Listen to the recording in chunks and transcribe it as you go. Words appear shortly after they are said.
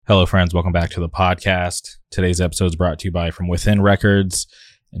Hello, friends. Welcome back to the podcast. Today's episode is brought to you by From Within Records.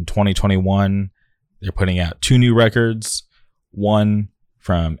 In 2021, they're putting out 2 new records. One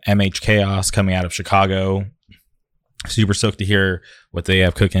from MH Chaos coming out of Chicago. Super stoked to hear what they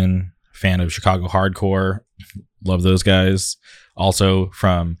have cooking. Fan of Chicago hardcore. Love those guys. Also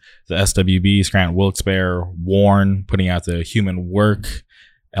from the SWB, Scranton Wilkes-Barre, Warren putting out the Human Work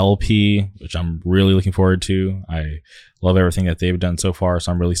LP, which I'm really looking forward to. I love everything that they've done so far,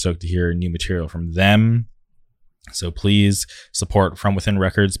 so I'm really stoked to hear new material from them. So please support From Within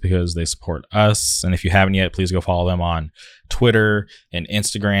Records because they support us. And if you haven't yet, please go follow them on Twitter and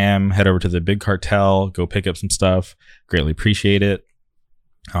Instagram. Head over to the Big Cartel, go pick up some stuff. Greatly appreciate it.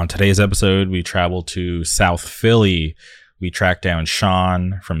 On today's episode, we travel to South Philly. We tracked down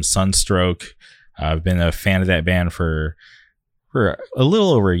Sean from Sunstroke. I've been a fan of that band for a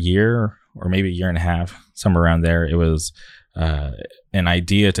little over a year, or maybe a year and a half, somewhere around there. It was an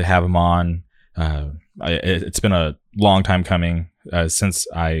idea to have him on. It's been a long time coming since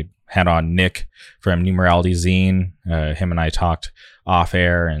I had on Nick from Numerality Zine. Him and I talked off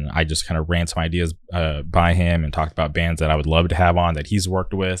air, and I just kind of ran some ideas by him and talked about bands that I would love to have on that he's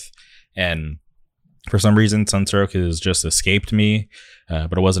worked with. And for some reason, Sunstroke has just escaped me.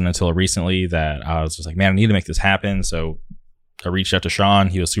 But it wasn't until recently that I was just like, man, I need to make this happen. So I reached out to Sean.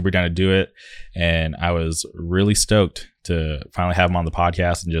 He was super down to do it. And I was really stoked to finally have him on the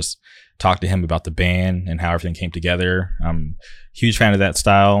podcast and just talk to him about the band and how everything came together. I'm a huge fan of that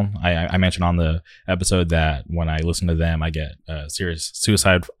style. I mentioned on the episode that when I listen to them, I get serious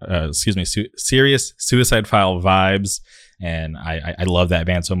suicide file vibes. And I love that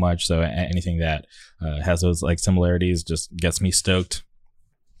band so much. So anything that has those like similarities just gets me stoked.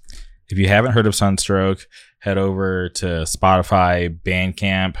 If you haven't heard of Sunstroke, head over to Spotify,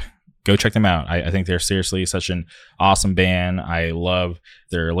 Bandcamp. Go check them out. I think they're seriously such an awesome band. I love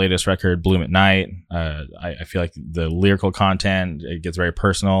their latest record, Bloom at Night. I feel like the lyrical content, it gets very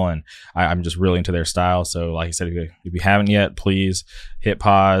personal, and I'm just really into their style. So like I said, if you haven't yet, please hit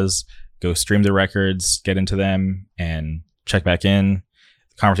pause, go stream the records, get into them, and check back in.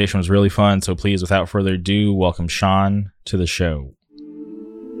 The conversation was really fun. So please, without further ado, welcome Sean to the show.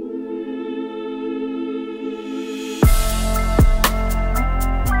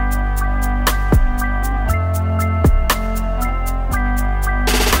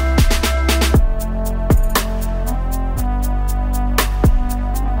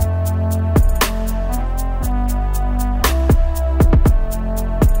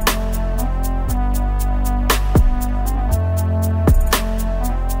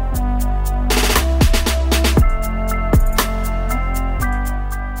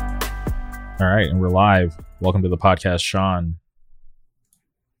 All right, and we're live. Welcome to the podcast, Sean.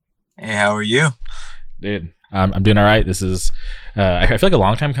 Hey, how are you? Dude, I'm doing all right. This is, I feel like a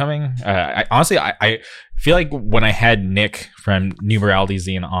long time coming. I feel like when I had Nick from Numerality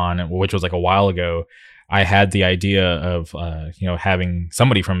Zine on, which was like a while ago, I had the idea of, having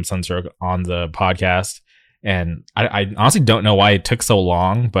somebody from Sunstroke on the podcast. And I honestly don't know why it took so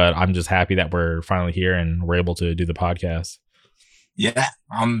long, but I'm just happy that we're finally here and we're able to do the podcast. Yeah,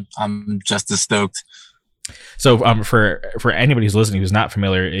 I'm just as stoked. So for anybody who's listening who's not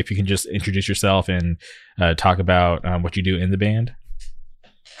familiar, if you can just introduce yourself and talk about what you do in the band.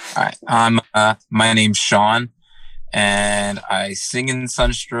 All right, my name's Sean, and I sing in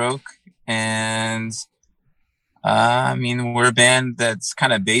Sunstroke, and we're a band that's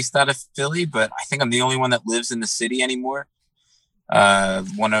kind of based out of Philly, but I think I'm the only one that lives in the city anymore.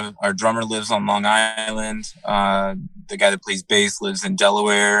 One of our drummer lives on Long Island. The guy that plays bass lives in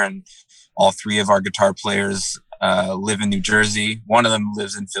Delaware, and all 3 of our guitar players live in New Jersey. One of them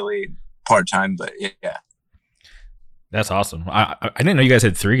lives in Philly part-time, but yeah. That's awesome. I didn't know you guys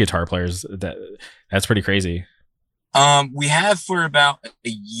had 3 guitar players. That's pretty crazy. We have for about a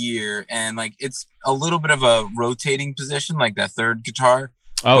year, and like it's a little bit of a rotating position, like that 3rd guitar.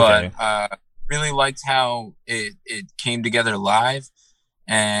 Oh, okay. But really liked how it came together live,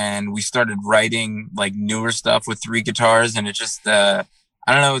 and we started writing like newer stuff with 3 guitars, and it just I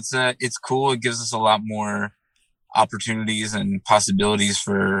don't know, it's cool. It gives us a lot more opportunities and possibilities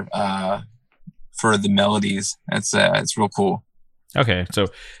for the melodies. It's real cool. Okay, so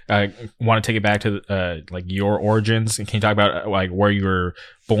I want to take it back to like your origins. Can you talk about like where you were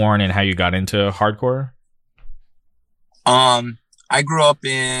born and how you got into hardcore? I grew up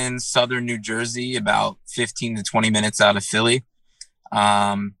in southern New Jersey, about 15 to 20 minutes out of Philly.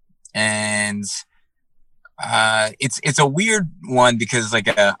 And it's a weird one because like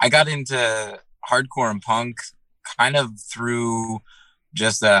I got into hardcore and punk kind of through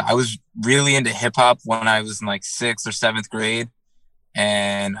just I was really into hip hop when I was in like 6th or 7th grade.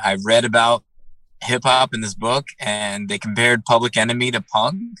 and I read about hip hop in this book, and they compared Public Enemy to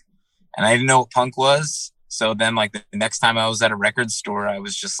punk, and I didn't know what punk was. So then, like, the next time I was at a record store, I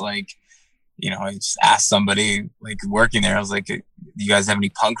was just like, I just asked somebody like working there. I was like, "Do you guys have any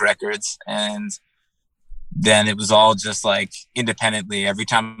punk records?" And then it was all just like independently. Every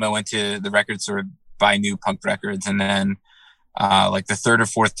time I went to the record store, buy new punk records, and then like the third or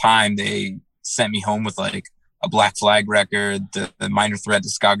fourth time, they sent me home with like a Black Flag record, the Minor Threat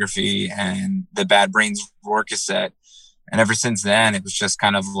discography, and the Bad Brains Roar cassette. And ever since then, it was just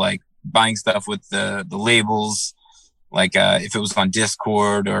kind of like buying stuff with the labels, like if it was on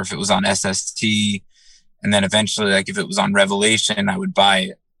Discord or if it was on SST. And then eventually, like if it was on Revelation, I would buy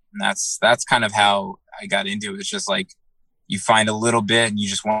it. And that's kind of how I got into it. It's just like you find a little bit and you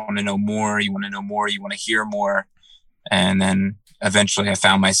just want to know more. You want to know more. You want to hear more. And then eventually I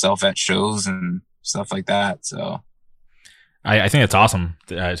found myself at shows and stuff like that. So I think it's awesome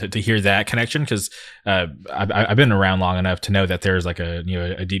to hear that connection, because I've been around long enough to know that there's like a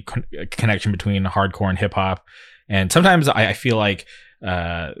deep connection between hardcore and hip hop. And sometimes I feel like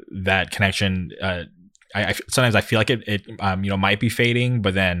that connection, sometimes I feel like it might be fading,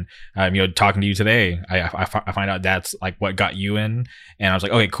 but then talking to you today, I find out that's like what got you in, and I was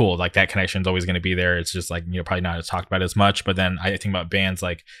like, okay, cool, like that connection's always going to be there. It's just like probably not talked about as much. But then I think about bands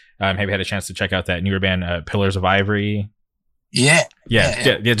like, have you had a chance to check out that newer band Pillars of Ivory? Yeah,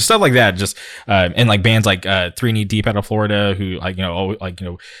 just stuff like that. Just and like bands like 3 Knee Deep out of Florida, who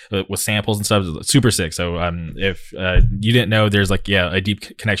with samples and stuff, super sick. So if you didn't know, there's like a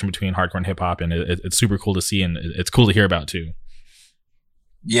deep connection between hardcore and hip hop, and it's super cool to see, and it's cool to hear about too.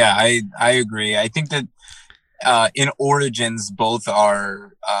 Yeah, I agree. I think that in origins, both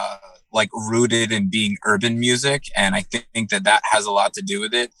are like rooted in being urban music, and I think that has a lot to do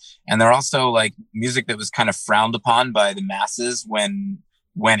with it. And they're also like music that was kind of frowned upon by the masses when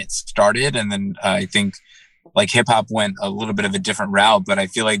it started. And then I think like hip hop went a little bit of a different route, but I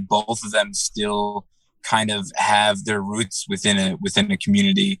feel like both of them still kind of have their roots within a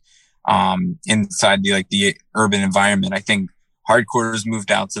community inside the urban environment. I think hardcore has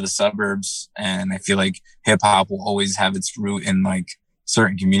moved out to the suburbs, and I feel like hip hop will always have its root in like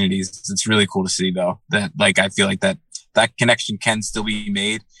certain communities. It's really cool to see though, that like I feel like that connection can still be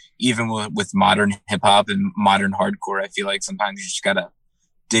made even with modern hip hop and modern hardcore. I feel like sometimes you just gotta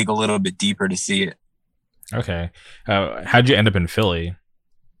dig a little bit deeper to see it. Okay. How'd you end up in Philly?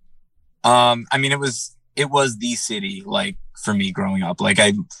 I mean, it was the city, like for me growing up. Like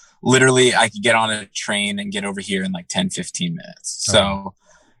I could get on a train and get over here in like 10-15 minutes. So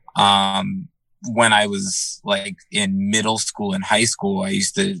when I was like in middle school and high school, I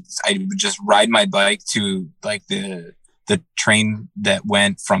would just ride my bike to like the train that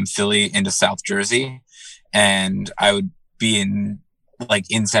went from Philly into South Jersey, and I would be in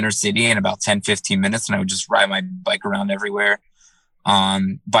Center City in about 10-15 minutes, and I would just ride my bike around everywhere.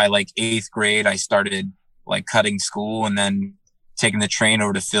 By like 8th grade, I started like cutting school and then taking the train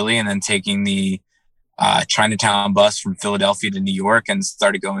over to Philly, and then taking the Chinatown bus from Philadelphia to New York, and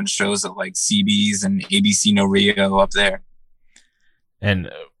started going to shows at like CB's and ABC No Rio up there.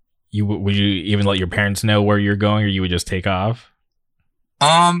 And would you even let your parents know where you're going, or you would just take off?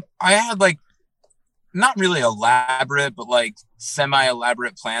 I had like not really elaborate, but like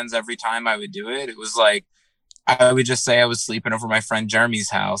semi-elaborate plans every time I would do it. It was like I would just say I was sleeping over my friend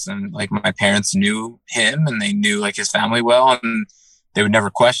Jeremy's house, and like my parents knew him and they knew like his family well, and they would never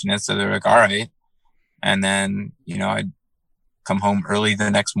question it. So they were like, all right. And then, I'd come home early the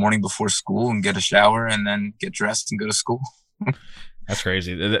next morning before school and get a shower and then get dressed and go to school. That's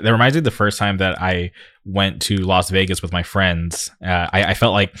crazy. That reminds me of the first time that I went to Las Vegas with my friends. I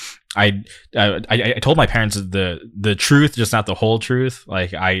felt like I told my parents the truth, just not the whole truth.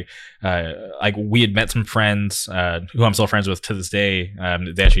 Like we had met some friends who I'm still friends with to this day.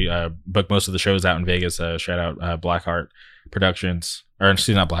 They actually booked most of the shows out in Vegas. Shout out Blackheart Productions, or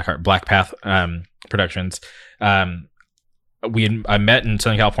excuse me, not Blackheart, Black Path Productions. I met in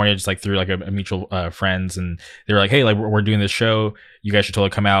Southern California just like through like a mutual friends, and they were like, hey, like we're doing this show, you guys should totally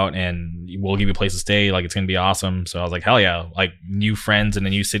come out and we'll give you a place to stay, like it's gonna be awesome. So I was like, hell yeah, like new friends in a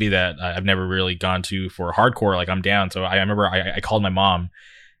new city that I've never really gone to for hardcore, like I'm down. So I remember I called my mom,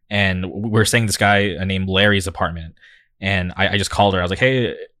 and we were staying at this guy named Larry's apartment, and I just called her. I was like,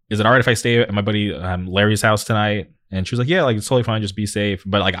 hey, is it all right if I stay at my buddy Larry's house tonight? And she was like, yeah, like it's totally fine, just be safe.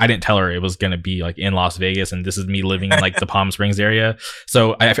 But like I didn't tell her it was gonna be like in Las Vegas, and this is me living in like the Palm Springs area.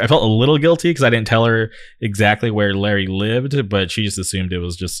 So I felt a little guilty because I didn't tell her exactly where Larry lived, but she just assumed it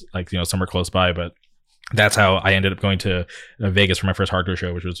was just like somewhere close by. But that's how I ended up going to Vegas for my first hardcore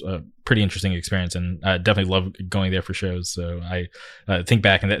show, which was a pretty interesting experience, and I definitely love going there for shows. So I think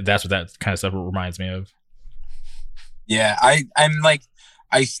back, and that's what that kind of stuff reminds me of. Yeah, I'm like,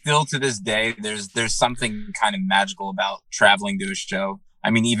 I still to this day, there's something kind of magical about traveling to a show. I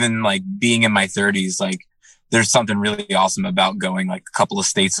mean, even like being in my 30s, like there's something really awesome about going like a couple of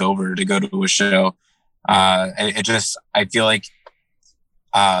states over to go to a show. I feel like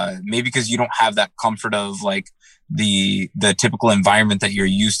maybe because you don't have that comfort of like the typical environment that you're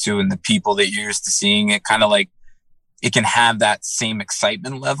used to and the people that you're used to seeing, it kind of like it can have that same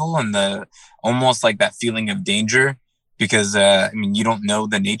excitement level and the almost like that feeling of danger because I mean you don't know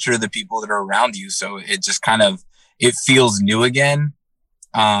the nature of the people that are around you, so it just kind of it feels new again.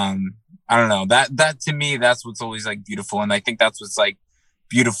 I don't know, that to me, that's what's always like beautiful, and I think that's what's like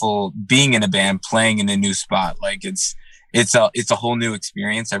beautiful being in a band, playing in a new spot. Like it's a whole new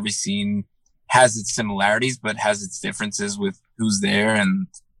experience. Every scene has its similarities, but has its differences with who's there and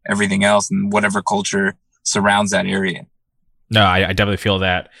everything else and whatever culture surrounds that area. No, I definitely feel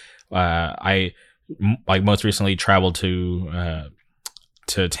that. I like most recently traveled to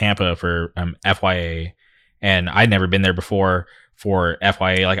Tampa for FYA, and I'd never been there before for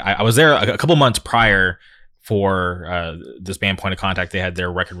FYA. Like I was there a couple months prior for this band Point of Contact. They had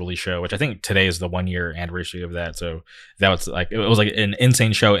their record release show, which I think today is the 1 year anniversary of that. So that was like, it was like an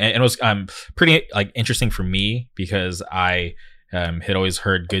insane show, and it was pretty like interesting for me because I had always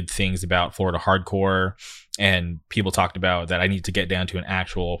heard good things about Florida hardcore, and people talked about that I need to get down to an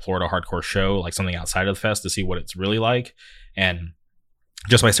actual Florida hardcore show, like something outside of the fest, to see what it's really like. And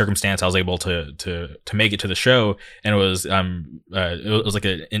just by circumstance, I was able to make it to the show, and it was like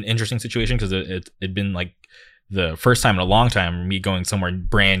an interesting situation because it'd been like the first time in a long time me going somewhere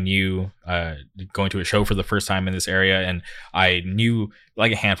brand new, going to a show for the first time in this area, and I knew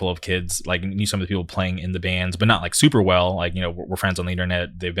like a handful of kids, like knew some of the people playing in the bands, but not like super well. Like, you know, we're friends on the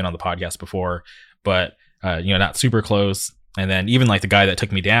internet, they've been on the podcast before, but you know, not super close. And then even like the guy that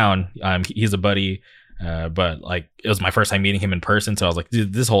took me down, he's a buddy. But like it was my first time meeting him in person, so I was like,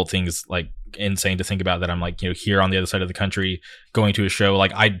 dude, this whole thing is like insane to think about, that I'm like, you know, here on the other side of the country going to a show.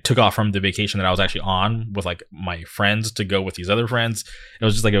 Like I took off from the vacation that I was actually on with like my friends to go with these other friends. It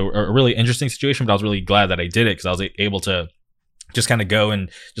was just like a really interesting situation, but I was really glad that I did it because I was able to just kind of go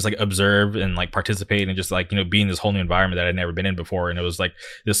and just like observe and like participate and just like, you know, be in this whole new environment that I'd never been in before. And it was like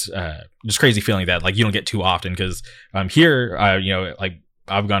this just crazy feeling that like you don't get too often, because here you know, like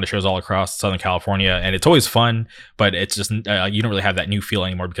I've gone to shows all across Southern California, and it's always fun, but it's just you don't really have that new feel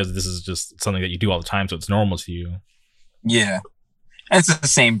anymore because this is just something that you do all the time, so it's normal to you. Yeah, and it's the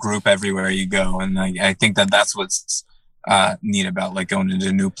same group everywhere you go, and I think that that's what's neat about like going into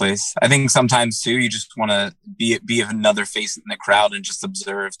a new place. I think sometimes too you just want to be another face in the crowd and just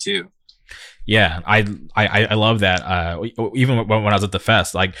observe too. Yeah, I love that. Even when I was at the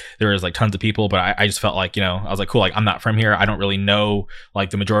fest, like there was like tons of people, but I just felt like, you know, I was like, cool, like I'm not from here, I don't really know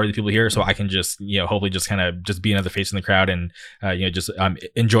like the majority of the people here, so I can just, you know, hopefully just kind of just be another face in the crowd and you know, just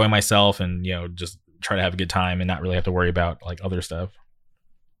enjoy myself and, you know, just try to have a good time and not really have to worry about like other stuff.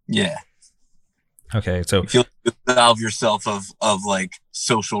 Yeah. Okay, so you feel absolve yourself of like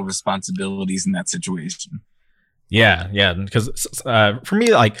social responsibilities in that situation. Yeah, because for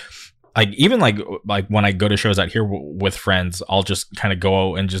me, like even like when I go to shows out here with friends, I'll just kind of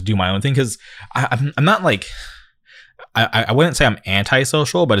go and just do my own thing, because I'm not like, I wouldn't say I'm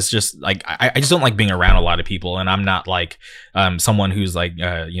antisocial, but it's just like I just don't like being around a lot of people, and I'm not like someone who's like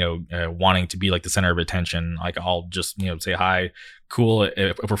you know, wanting to be like the center of attention. Like I'll just, you know, say hi, cool,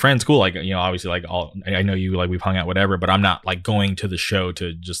 if we're friends, cool, like, you know, obviously like I know you, like we've hung out, whatever, but I'm not like going to the show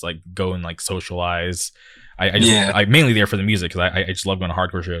to just like go and like socialize. I'm mainly there for the music because I just love going to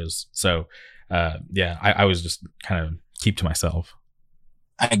hardcore shows. So yeah, I was just kind of keep to myself.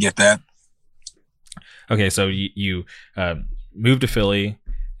 I get that. Okay, so you moved to Philly,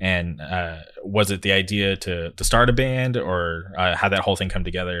 and was it the idea to start a band, or how that whole thing come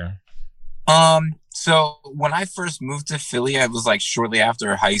together? So when I first moved to Philly, I was like shortly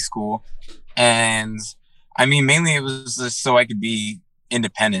after high school, and I mean mainly it was just so I could be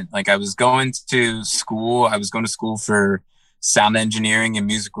independent. Like I was going to school for sound engineering and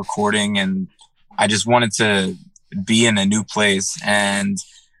music recording, and I just wanted to be in a new place. And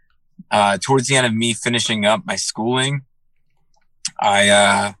towards the end of me finishing up my schooling,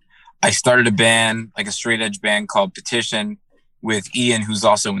 I started a band, like a straight edge band called Petition, with Ian, who's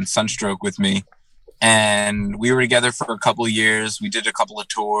also in Sunstroke with me. And we were together for a couple of years. We did a couple of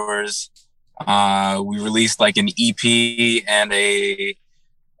tours. We released like an EP and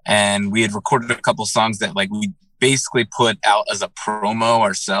we had recorded a couple songs that like we basically put out as a promo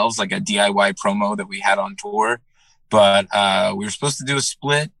ourselves, like a DIY promo that we had on tour. But we were supposed to do a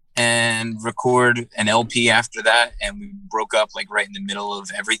split and record an LP after that, and we broke up like right in the middle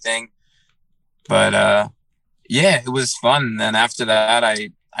of everything. But yeah, it was fun. And then after that,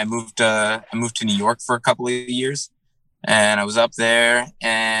 I moved to New York for a couple of years, and I was up there,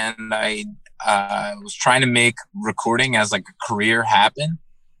 and I was trying to make recording as like a career happen.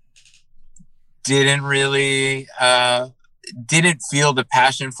 Didn't really didn't feel the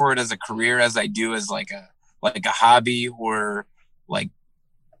passion for it as a career as I do as like a hobby, or like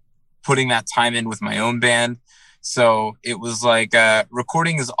putting that time in with my own band. So it was like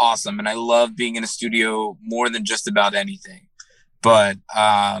recording is awesome, and I love being in a studio more than just about anything. But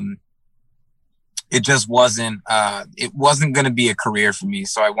it just wasn't going to be a career for me.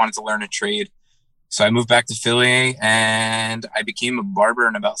 So I wanted to learn a trade. So I moved back to Philly, and I became a barber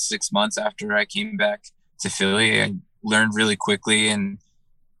in about 6 months after I came back to Philly. I learned really quickly and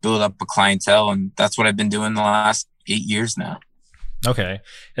built up a clientele, and that's what I've been doing the last 8 years now. Okay.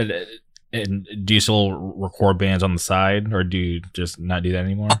 And do you still record bands on the side, or do you just not do that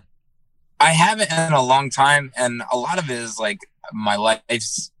anymore? I haven't in a long time, and a lot of it is like my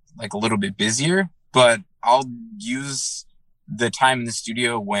life's like a little bit busier, but I'll use the time in the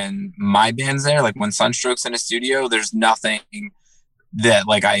studio when my band's there, like when Sunstroke's in a studio. There's nothing that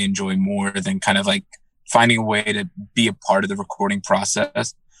like I enjoy more than kind of like finding a way to be a part of the recording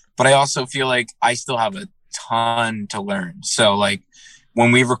process. But I also feel like I still have a ton to learn. So like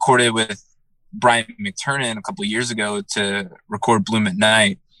when we recorded with Brian McTernan a couple of years ago to record Bloom at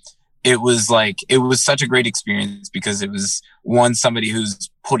Night, it was such a great experience, because it was somebody who's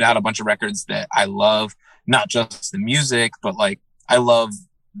put out a bunch of records that I love, not just the music, but like I love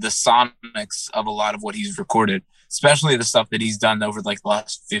the sonics of a lot of what he's recorded, especially the stuff that he's done over like the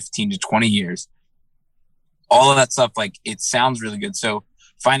last 15 to 20 years. All of that stuff, like it sounds really good. So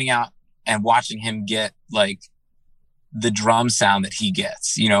finding out and watching him get like the drum sound that he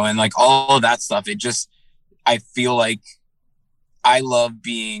gets, and like all of that stuff, I feel like I love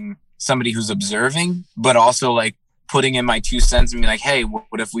being somebody who's observing, but also like putting in my 2 cents and be like, hey,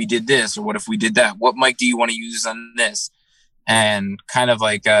 what if we did this, or what if we did that? What mic do you want to use on this? And kind of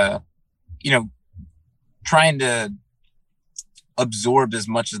like, trying to absorb as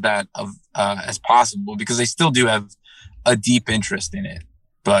much of that as possible, because I still do have a deep interest in it,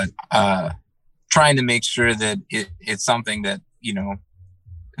 but trying to make sure that it's something that,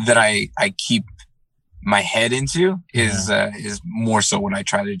 that I keep my head into is more so what I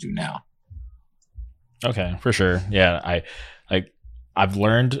try to do now. Okay, for sure. Yeah, I've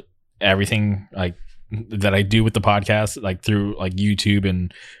learned everything like that I do with the podcast, like through like YouTube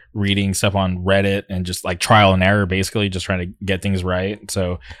and reading stuff on Reddit, and just like trial and error, basically just trying to get things right.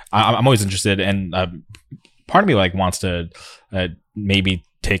 So I'm always interested, and part of me like wants to maybe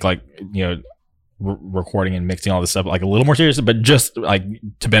take like recording and mixing all this stuff like a little more serious, but just like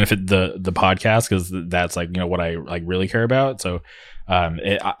to benefit the podcast, because that's like what I like really care about. So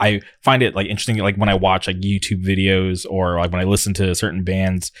I find it like interesting, like when I watch like YouTube videos, or like when I listen to certain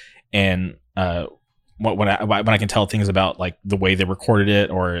bands, and when I can tell things about like the way they recorded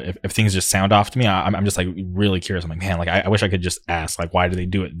it, or if things just sound off to me, I'm just like really curious. I'm like, man, like I wish I could just ask like, why do they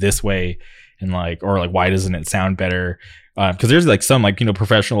do it this way, and like, or like, why doesn't it sound better? Because there's like some like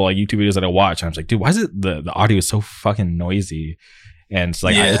professional like YouTube videos that I watch, and I'm just like, dude, why is it the audio is so fucking noisy? And it's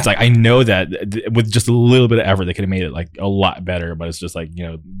like it's like I know that with just a little bit of effort they could have made it like a lot better, but it's just like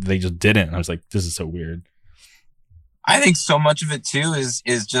they just didn't. And I was like, this is so weird. I think so much of it too is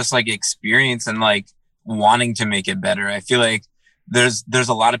just like experience and like wanting to make it better. I feel like there's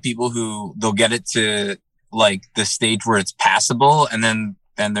a lot of people who they'll get it to like the stage where it's passable, and then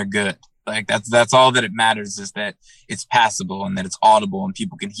they're good. Like that's all that it matters, is that it's passable and that it's audible and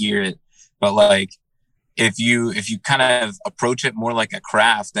people can hear it. But like if you kind of approach it more like a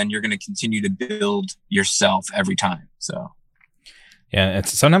craft, then you're going to continue to build yourself every time. So yeah,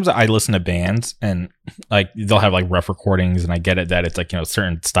 it's sometimes I listen to bands and like they'll have like rough recordings, and I get it that it's like a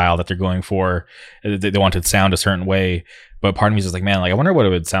certain style that they're going for. They want it to sound a certain way, but part of me is just like, man, like I wonder what it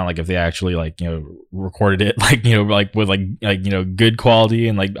would sound like if they actually like recorded it like like with like good quality,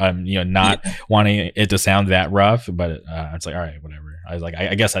 and like not wanting it to sound that rough. But it's like, all right, whatever. I was like,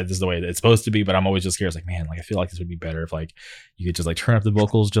 I guess this is the way that it's supposed to be, but I'm always just curious, like, man, like I feel like this would be better if like you could just like turn up the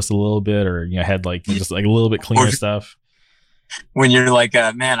vocals just a little bit, or had like just like a little bit cleaner stuff. When you're like,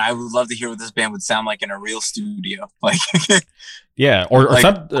 man, I would love to hear what this band would sound like in a real studio. Like, yeah, or like,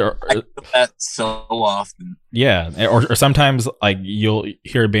 some, I feel that so often. Yeah, or sometimes like you'll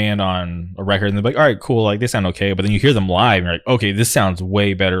hear a band on a record and they're like, all right, cool, like they sound okay, but then you hear them live and you're like, okay, this sounds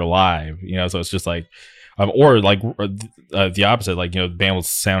way better live. So it's just like or like the opposite, like, you know, the band will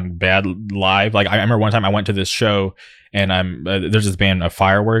sound bad live. Like I remember one time I went to this show and there's this band of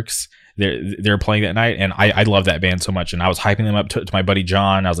Fireworks. They're playing that night, and I love that band so much, and I was hyping them up to my buddy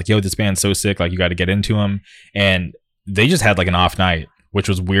John. I was like, yo, this band's so sick, like you got to get into them. And they just had like an off night, which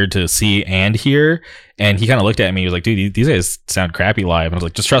was weird to see and hear. And he kind of looked at me. He was like, dude, these guys sound crappy live. And I was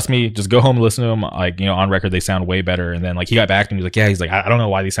like, just trust me. Just go home and listen to them. Like, you know, on record, they sound way better. And then like he got back to me. He was like, yeah, he's like, I don't know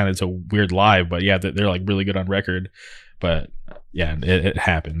why they sounded so weird live, but yeah, they're like really good on record. But yeah, it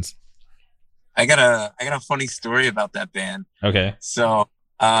happens. I got a funny story about that band. Okay. So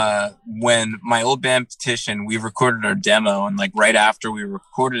when my old band Petition, we recorded our demo, and like right after we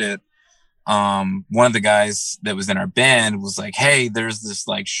recorded it, one of the guys that was in our band was like, hey, there's this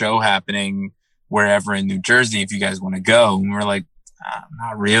like show happening wherever in New Jersey if you guys want to go. And we're like,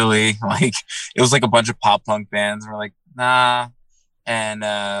 not really. Like it was like a bunch of pop punk bands. We're like, nah. And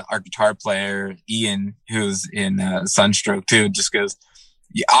our guitar player Ian, who's in Sunstroke too, just goes,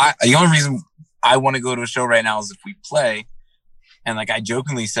 yeah, the only reason I want to go to a show right now is if we play. And like I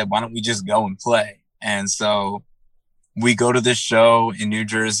jokingly said, why don't we just go and play? And so we go to this show in New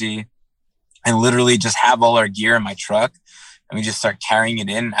Jersey and literally just have all our gear in my truck, and we just start carrying it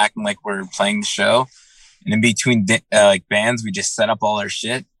in, acting like we're playing the show. And in between like bands, we just set up all our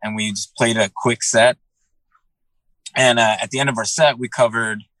shit and we just played a quick set. And at the end of our set, we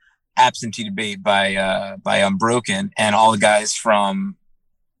covered Absentee Debate by Unbroken, and all the guys from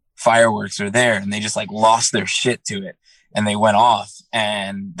Fireworks are there, and they just like lost their shit to it, and they went off,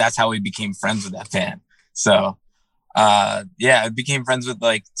 and that's how we became friends with that band. So yeah, I became friends with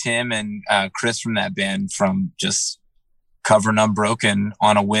like Tim and Chris from that band from just covering Unbroken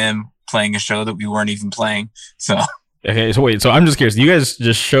on a whim, playing a show that we weren't even playing. So okay, so wait, so I'm just curious, you guys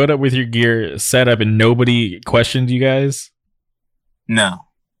just showed up with your gear set up and nobody questioned you guys? No,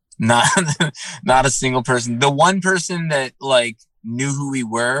 not not a single person. The one person that like knew who we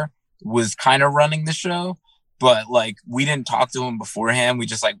were was kind of running the show, but like we didn't talk to him beforehand. We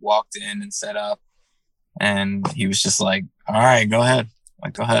just like walked in and set up, and he was just like, all right, go ahead.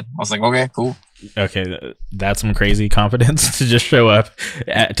 Like, go ahead. I was like, okay, cool. Okay, that's some crazy confidence to just show up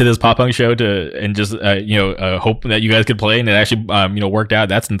to this pop punk show and just hope that you guys could play, and it actually worked out.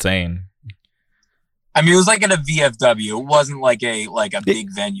 That's insane. I mean, it was like at a VFW. It wasn't like a big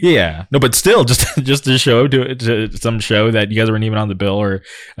venue. Yeah, no, but still, just to show to some show that you guys weren't even on the bill or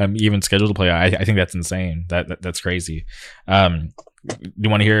even scheduled to play. I think that's insane. That's crazy. Do you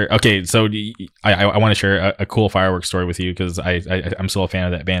want to hear? Okay, so I want to share a cool Fireworks story with you, because I'm still a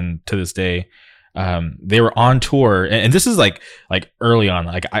fan of that band to this day. They were on tour, and this is like early on.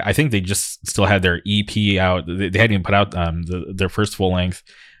 Like I think they just still had their EP out. They hadn't even put out their first full length.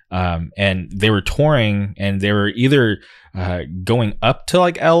 And they were touring, and they were either going up to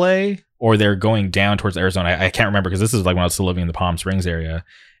like LA or they're going down towards Arizona. I can't remember, because this is like when I was still living in the Palm Springs area.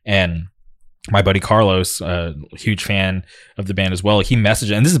 And my buddy Carlos, huge fan of the band as well, he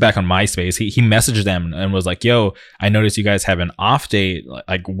messaged, and this is back on MySpace, he messaged them and was like, yo, I noticed you guys have an off date.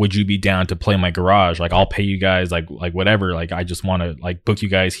 Like, would you be down to play my garage? Like, I'll pay you guys like whatever. Like, I just want to like book you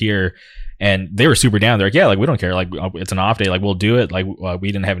guys here. And they were super down. They're like, yeah, like we don't care. Like, it's an off day. Like, we'll do it. Like,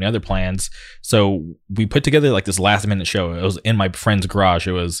 we didn't have any other plans. So we put together like this last minute show. It was in my friend's garage.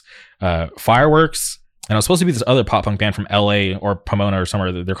 It was Fireworks. And it was supposed to be this other pop punk band from LA or Pomona or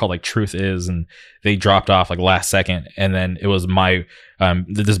somewhere. They're called like Truth Is, and they dropped off like last second. And then it was my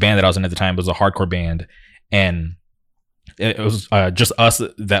this band that I was in at the time was a hardcore band, and it was just us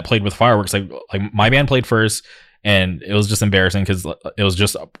that played with Fireworks. Like my band played first, and it was just embarrassing because it was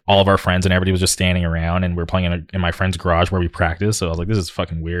just all of our friends and everybody was just standing around, and we were playing in my friend's garage where we practiced. So I was like, this is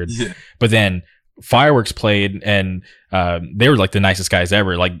fucking weird. Yeah. But then Fireworks played, and they were like the nicest guys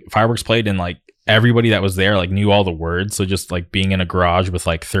ever. Like Fireworks played, and like everybody that was there like knew all the words. So just like being in a garage with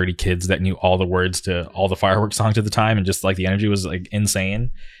like 30 kids that knew all the words to all the Fireworks songs at the time, and just like the energy was like insane.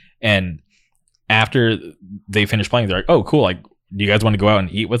 And after they finished playing, they're like, oh cool, like, do you guys want to go out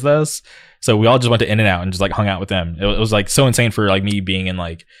and eat with us? So we all just went to In-N-Out and just like hung out with them. It was like so insane for like me being in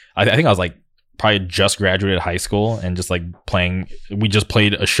like, I think I was like probably just graduated high school, and just like playing. We just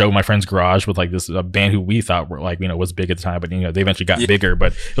played a show in my friend's garage with like this band who we thought were like, was big at the time, but they eventually got bigger.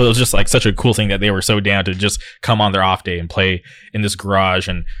 But it was just like such a cool thing that they were so down to just come on their off day and play in this garage,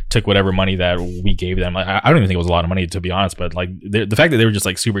 and took whatever money that we gave them. I don't even think it was a lot of money, to be honest, but like the fact that they were just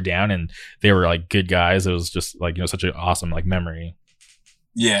like super down and they were like good guys, it was just like, such an awesome like memory.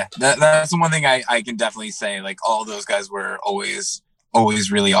 Yeah, that's the one thing I can definitely say. Like all those guys were always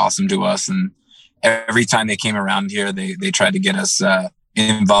really awesome to us, and every time they came around here, they tried to get us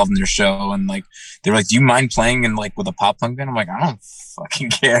involved in their show, and like they were like, "Do you mind playing in like with a pop punk band?" I'm like, "I don't fucking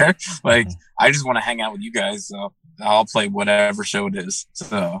care. Like, I just want to hang out with you guys, so I'll play whatever show it is."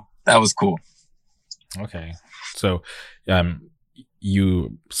 So that was cool. Okay, so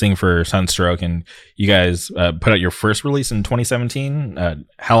you sing for Sunstroke, and you guys put out your first release in 2017.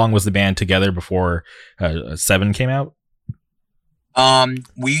 How long was the band together before Seven came out?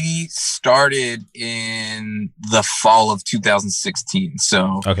 We started in the fall of 2016.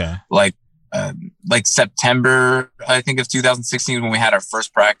 So okay, like September, I think, of 2016 when we had our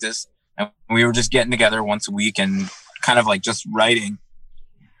first practice, and we were just getting together once a week and kind of like just writing.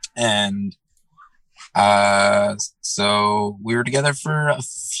 And so we were together for a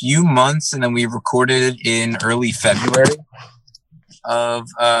few months, and then we recorded in early February of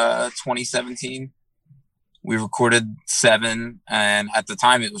 2017. We recorded Seven, and at the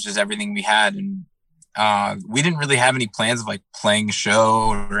time it was just everything we had, and we didn't really have any plans of like playing a show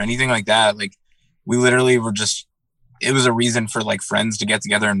or anything like that. Like, we literally were just, it was a reason for like friends to get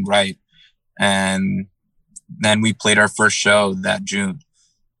together and write. And then we played our first show that June.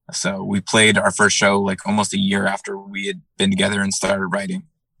 So we played our first show like almost a year after we had been together and started writing.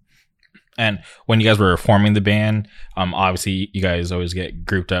 And when you guys were forming the band, obviously you guys always get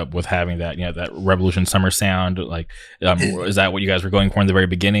grouped up with having that, you know, that Revolution Summer sound. Like, is that what you guys were going for in the very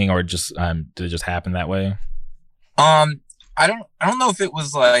beginning, or just did it just happen that way? I don't know if it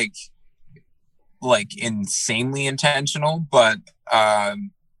was like insanely intentional, but I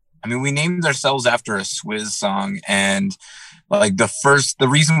mean, we named ourselves after a Swizz song, and like the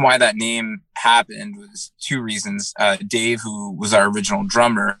reason why that name happened was two reasons. Dave, who was our original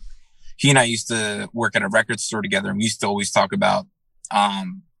drummer, he and I used to work at a record store together, and we used to always talk about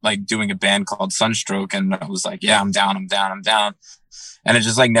like doing a band called Sunstroke. And I was like, yeah, I'm down. And it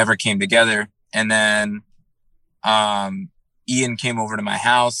just like never came together. And then Ian came over to my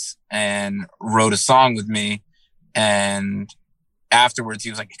house and wrote a song with me. And afterwards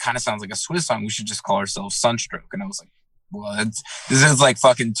he was like, it kind of sounds like a Swizz song. We should just call ourselves Sunstroke. And I was like, well, this is like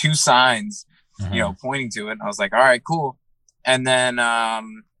fucking two signs, you know, pointing to it. And I was like, all right, cool. And then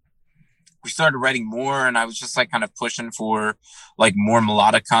we started writing more, and I was just like kind of pushing for like more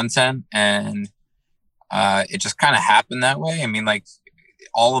melodic content, and it just kind of happened that way. I mean, like,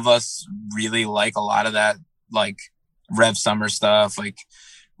 all of us really like a lot of that like Rev Summer stuff, like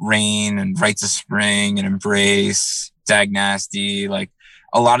Rain and Rites of Spring and Embrace, Dag Nasty, like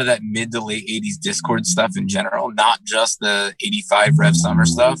a lot of that mid to late 80s Discord stuff in general, not just the 85 Rev Summer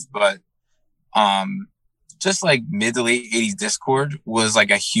stuff, but just like mid to late 80s Discord was like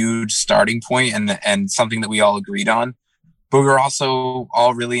a huge starting point, and something that we all agreed on. But we were also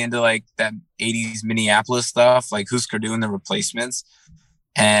all really into like that 80s Minneapolis stuff, like Husker Du and the Replacements.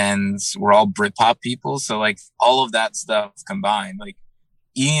 And we're all Britpop people. So like all of that stuff combined, like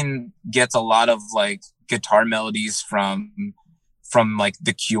Ian gets a lot of like guitar melodies from like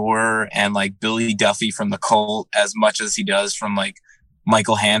The Cure and like Billy Duffy from The Cult as much as he does from like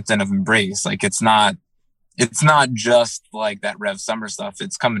Michael Hampton of Embrace. Like, it's not just like that Rev Summer stuff.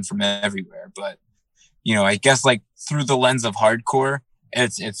 It's coming from everywhere. But, you know, I guess like through the lens of hardcore,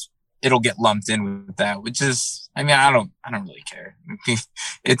 it'll get lumped in with that, which is, I mean, I don't really care.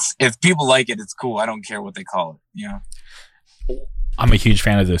 It's, if people like it, it's cool. I don't care what they call it, you know? I'm a huge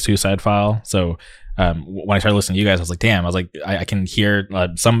fan of the Suicide File. So when I started listening to you guys, I was like, damn, I can hear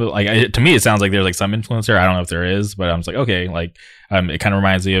some, like, to me, it sounds like there's like some influencer. I don't know if there is, but I was like, okay, like, it kind of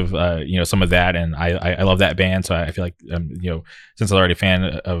reminds me of, you know, some of that. And I love that band. So I feel like, you know, since I was already a fan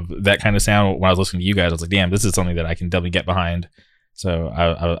of that kind of sound, when I was listening to you guys, I was like, damn, this is something that I can definitely get behind. So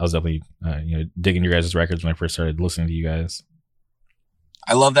I was definitely, you know, digging your guys' records when I first started listening to you guys.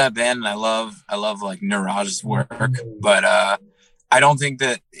 I love that band, and I love like Niraj's work, but I don't think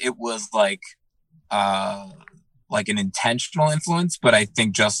that it was like an intentional influence, but I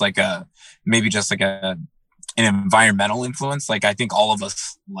think just like an environmental influence. Like, I think all of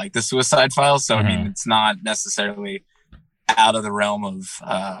us like the Suicide Files, so I mean, it's not necessarily out of the realm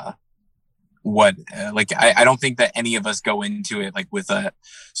of what like I don't think that any of us go into it like with a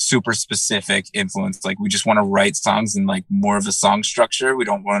super specific influence. Like, we just want to write songs in like more of a song structure. We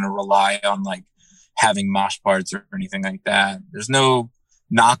don't want to rely on like having mosh parts or anything like that. There's no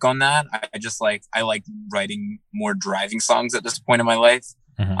knock on that. I like writing more driving songs at this point in my life.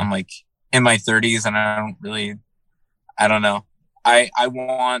 I'm like in my 30s, and I don't know. I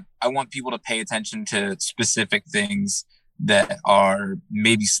want people to pay attention to specific things that are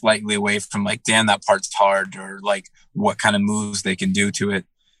maybe slightly away from like, damn, that part's hard, or like what kind of moves they can do to it.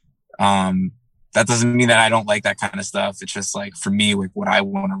 That doesn't mean that I don't like that kind of stuff. It's just like, for me, like what I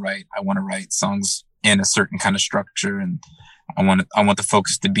want to write songs in a certain kind of structure, and I want the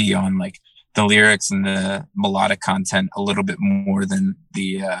focus to be on like the lyrics and the melodic content a little bit more than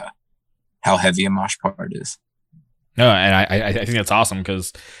the how heavy a mosh part is. No, and I think that's awesome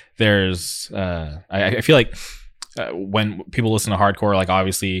because there's I feel like when people listen to hardcore, like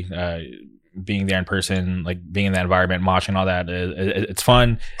obviously being there in person, like being in that environment, moshing, all that, it's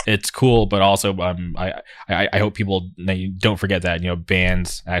fun, it's cool, but also I hope people don't forget that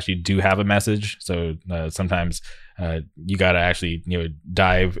bands actually do have a message. So sometimes you got to actually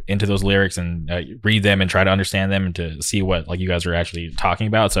dive into those lyrics and read them and try to understand them and to see what like you guys are actually talking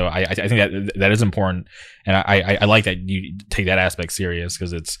about. So I think that is important, and I like that you take that aspect serious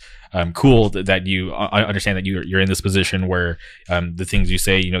because it's cool that you understand that you're in this position where the things you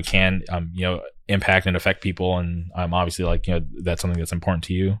say can impact and affect people, and obviously like that's something that's important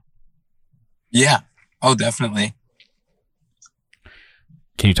to you. Yeah. Oh, definitely.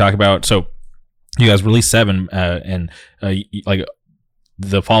 Can you talk about you guys released 7 and like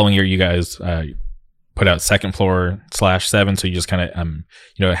the following year you guys put out Second Floor /7, so you just kind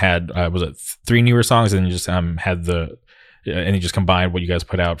of had was it 3 newer songs and you just had and you just combined what you guys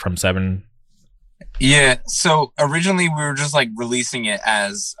put out from 7? Yeah, so originally we were just like releasing it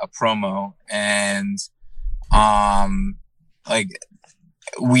as a promo, and like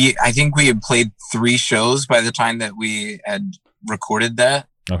I think we had played 3 shows by the time that we had recorded that.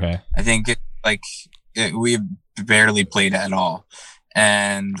 Okay. I think we barely played at all,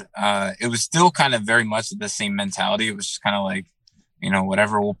 and it was still kind of very much the same mentality. It was just kind of like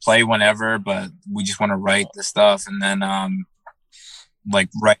whatever, we'll play whenever, but we just want to write the stuff. And then like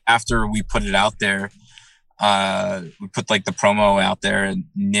right after we put it out there, we put like the promo out there, and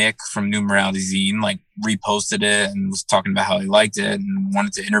Nick from New Morality Zine like reposted it and was talking about how he liked it and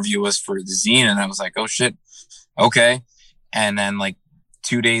wanted to interview us for the zine. And I was like, oh shit, okay. And then like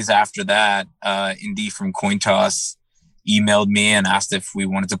 2 days after that, Indy from Cointoss emailed me and asked if we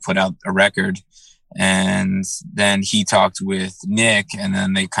wanted to put out a record. And then he talked with Nick, and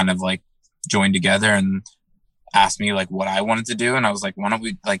then they kind of like joined together and asked me like what I wanted to do. And I was like, why don't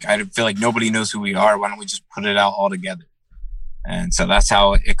we, like, I feel like nobody knows who we are. Why don't we just put it out all together? And so that's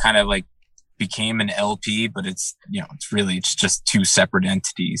how it kind of like became an LP, but it's just 2 separate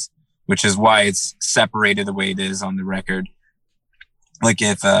entities, which is why it's separated the way it is on the record. Like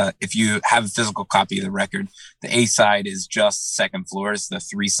if you have a physical copy of the record, the A side is just Second Floor, it's the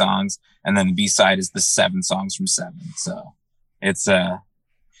 3 songs, and then the B side is the 7 songs from 7. So it's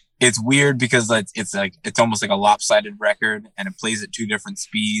weird because it's almost like a lopsided record, and it plays at 2 different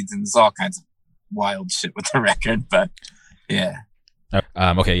speeds, and there's all kinds of wild shit with the record. But yeah.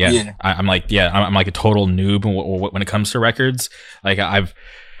 Okay. Yeah. I'm like a total noob when it comes to records. Like I've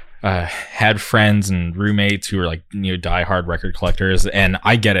had friends and roommates who are like diehard record collectors, and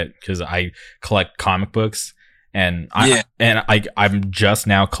I get it because I collect comic books, and I'm just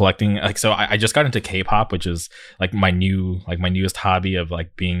now collecting I just got into K-pop, which is like my newest hobby of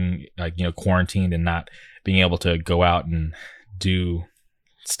like being like quarantined and not being able to go out and do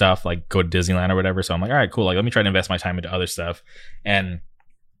stuff like go to Disneyland or whatever. So I'm like, all right, cool, like let me try to invest my time into other stuff. And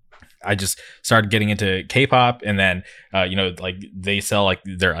I just started getting into K-pop, and then like they sell like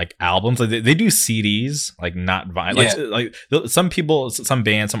their like albums, like they do CDs, like not vinyl. Yeah. Like some people, some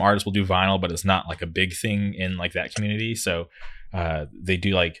bands, some artists will do vinyl, but it's not like a big thing in like that community. So they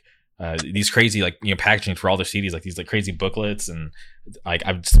do like these crazy like packaging for all their CDs, like these like crazy booklets, and like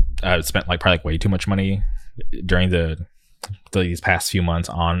I've spent like probably like way too much money during these past few months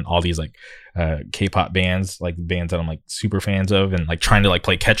on all these like K-pop bands, like bands that I'm like super fans of, and like trying to like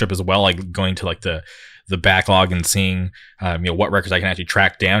play catch up as well, like going to like the backlog and seeing what records I can actually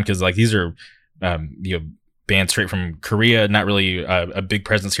track down, because like these are bands straight from Korea, not really a big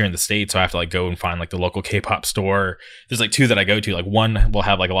presence here in the States, so I have to like go and find like the local K-pop store. There's like 2 that I go to, like one will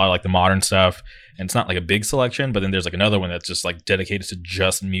have like a lot of like the modern stuff, and it's not like a big selection, but then there's like another one that's just like dedicated to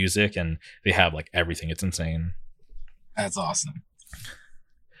just music, and they have like everything. It's insane. That's awesome.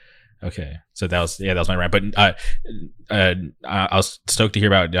 Okay, so that was my rant. But I was stoked to hear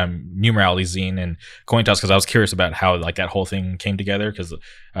about New Morality Zine and Cointoss, because I was curious about how like that whole thing came together. Because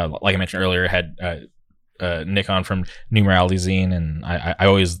like I mentioned earlier, I had Nick on from New Morality Zine, and I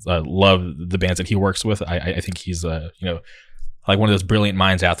always love the bands that he works with. I think he's like one of those brilliant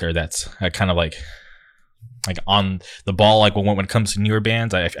minds out there that's kind of like on the ball, like when it comes to newer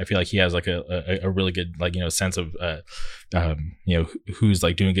bands. I feel like he has like a really good like sense of who's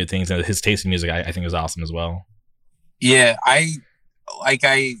like doing good things, and his taste in music I think is awesome as well. Yeah, I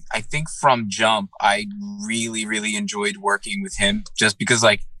think from jump I really enjoyed working with him, just because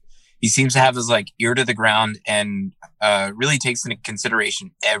like he seems to have his like ear to the ground and really takes into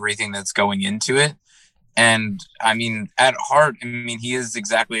consideration everything that's going into it. And I mean, at heart, I mean, he is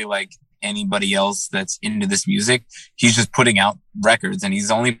exactly like anybody else that's into this music. He's just putting out records, and he's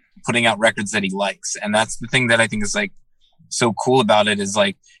only putting out records that he likes. And that's the thing that I think is like so cool about it, is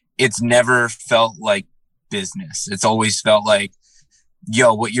like, it's never felt like business. It's always felt like,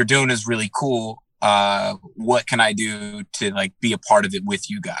 yo, what you're doing is really cool. What can I do to like be a part of it with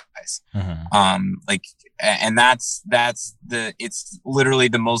you guys? Like, and that's it's literally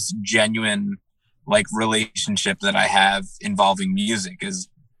the most genuine like relationship that I have involving music is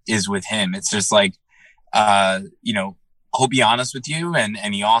with him. It's just like, you know, he'll be honest with you, and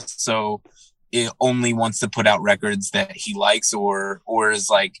he also only wants to put out records that he likes or is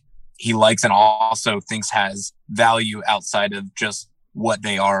like he likes and also thinks has value outside of just what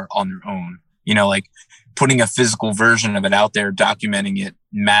they are on their own. You know, like putting a physical version of it out there, documenting it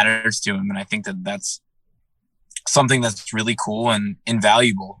matters to him. And I think that that's something that's really cool and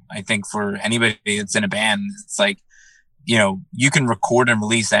invaluable. I think for anybody that's in a band, it's like, you know, you can record and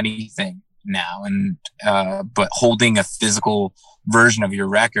release anything now, and but holding a physical version of your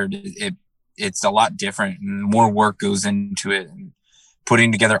record, it's a lot different, and more work goes into it, and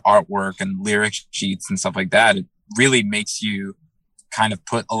putting together artwork and lyric sheets and stuff like that. It really makes you kind of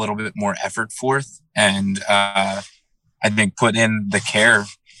put a little bit more effort forth, and I think put in the care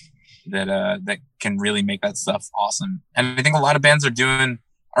that can really make that stuff awesome. And I think a lot of bands are doing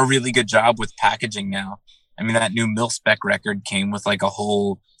a really good job with packaging now. I mean, that new Mil-Spec record came with like a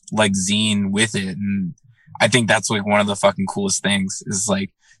whole like zine with it, and I think that's like one of the fucking coolest things, is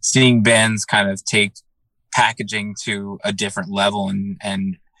like seeing bands kind of take packaging to a different level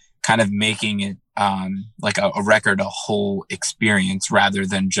and kind of making it like a record, a whole experience, rather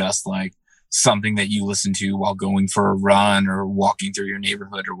than just like something that you listen to while going for a run or walking through your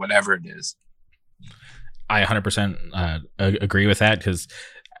neighborhood or whatever it is. I 100% agree with that, because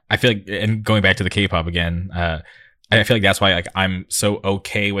I feel like, and going back to the K-pop again, I feel like that's why like I'm so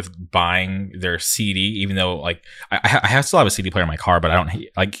okay with buying their CD, even though like I still have a CD player in my car, but I don't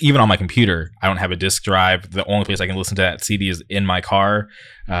like, even on my computer, I don't have a disc drive. The only place I can listen to that CD is in my car.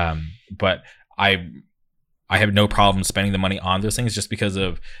 But I have no problem spending the money on those things, just because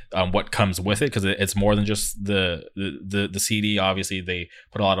of what comes with it, because it's more than just the CD. Obviously, they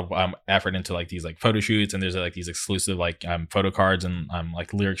put a lot of effort into like these like photo shoots, and there's like these exclusive like photo cards and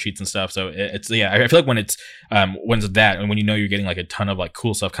like lyric sheets and stuff. So it's yeah, I feel like when it's that, and when you know you're getting like a ton of like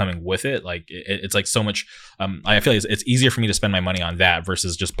cool stuff coming with it, like it's like so much. I feel like it's easier for me to spend my money on that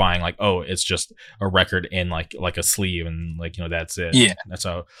versus just buying like, oh, it's just a record in like a sleeve, and like, you know, that's it. Yeah.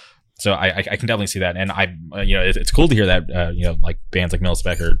 So I can definitely see that, and you know, it's cool to hear that you know, like bands like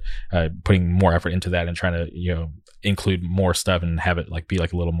Mil-Spec are putting more effort into that and trying to, you know, include more stuff and have it like be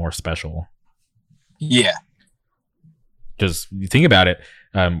like a little more special. Yeah, because you think about it,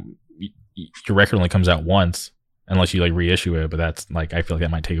 your record only comes out once unless you like reissue it, but that's like, I feel like that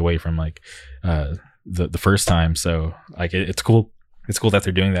might take away from like the first time. So like it's cool. It's cool that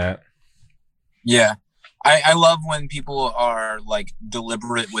they're doing that. Yeah. I love when people are like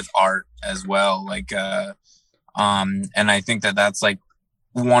deliberate with art as well. Like, and I think that that's like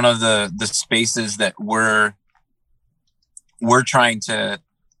one of the spaces that we're trying to,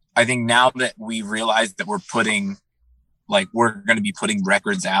 I think now that we realize that we're going to be putting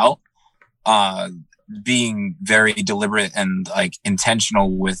records out, being very deliberate and like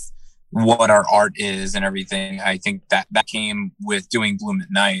intentional with what our art is and everything. I think that came with doing Bloom at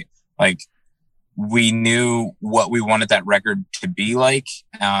Night. Like, we knew what we wanted that record to be like,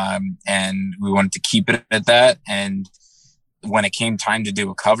 and we wanted to keep it at that. And when it came time to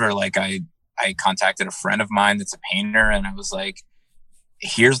do a cover, like I contacted a friend of mine that's a painter, and I was like,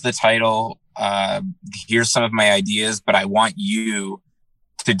 here's the title, here's some of my ideas, but I want you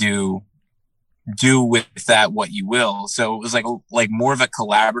to do with that what you will. So it was like more of a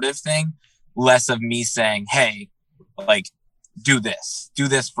collaborative thing, less of me saying, hey, like, do this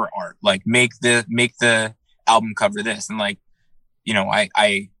for art, like make the album cover this. And like, you know,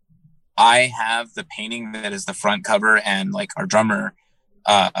 I have the painting that is the front cover, and like our drummer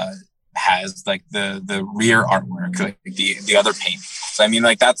has like the rear artwork, like the other painting. So I mean,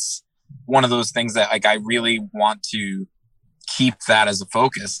 like, that's one of those things that like I really want to keep that as a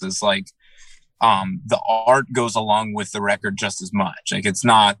focus, is like the art goes along with the record just as much. Like, it's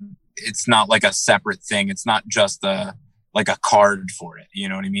not like a separate thing. It's not just like a card for it. You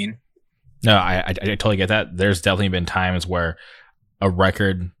know what I mean? No, I totally get that. There's definitely been times where a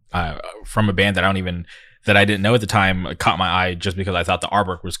record from a band that I didn't know at the time caught my eye just because I thought the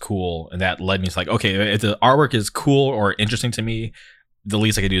artwork was cool, and that led me to like, okay, if the artwork is cool or interesting to me, the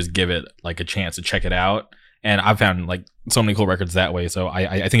least I could do is give it like a chance to check it out. And I've found like so many cool records that way. So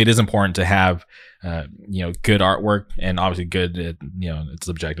I think it is important to have, good artwork, and obviously good, it's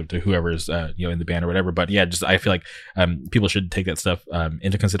subjective to whoever's, in the band or whatever. But yeah, just I feel like people should take that stuff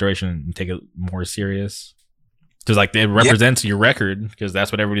into consideration and take it more serious. Because like it represents your record, because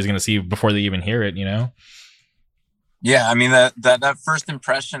that's what everybody's going to see before they even hear it, Yeah, I mean that first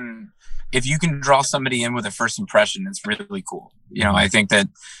impression, if you can draw somebody in with a first impression, it's really cool. I think that,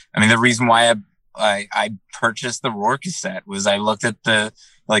 the reason why I purchased the Roar cassette was I looked at the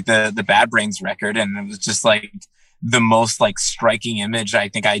Bad Brains record, and it was just like the most like striking image I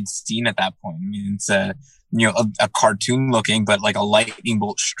think I'd seen at that point. It's a cartoon looking, but like a lightning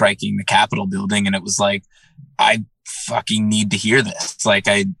bolt striking the Capitol building, and it was like, I fucking need to hear this. Like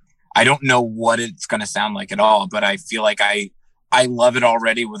I don't know what it's going to sound like at all, but I feel like I love it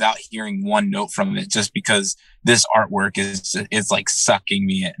already without hearing one note from it, just because this artwork is like sucking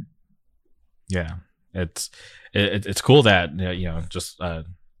me in. Yeah, it's cool that just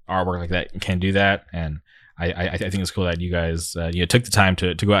artwork like that can do that, and I think it's cool that you guys took the time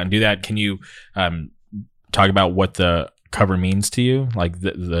to go out and do that. Can you talk about what the cover means to you, like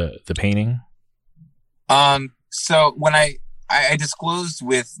the painting? So when I disclosed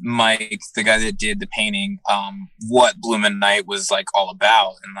with Mike, the guy that did the painting, what Bloom at Night was like all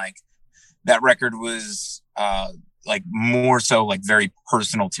about, and like that record was like more so like very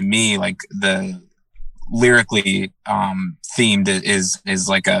personal to me. Like the lyrically themed is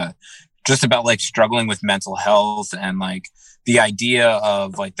like just about like struggling with mental health, and like the idea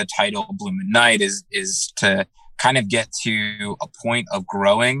of like the title Bloom at Night is to kind of get to a point of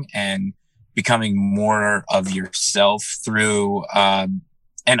growing and becoming more of yourself through an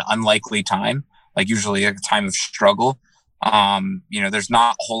unlikely time, like usually a time of struggle. There's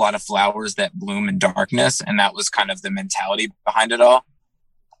not a whole lot of flowers that bloom in darkness, and that was kind of the mentality behind it all.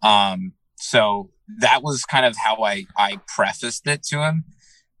 So that was kind of how I prefaced it to him.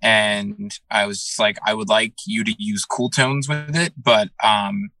 And I was just like, I would like you to use cool tones with it. But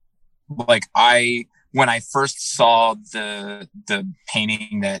when I first saw the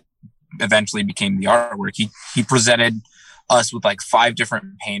painting that eventually became the artwork, he presented us with like 5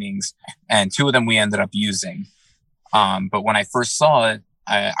 different paintings, and 2 of them we ended up using. But when I first saw it,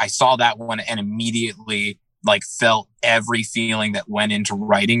 I saw that one and immediately like felt every feeling that went into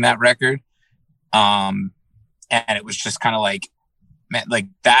writing that record. And it was just kind of like, man, like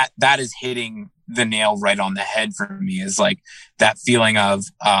that is hitting the nail right on the head for me, is like that feeling of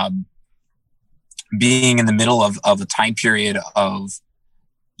being in the middle of a time period of,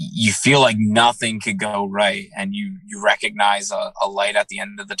 you feel like nothing could go right, and you recognize a light at the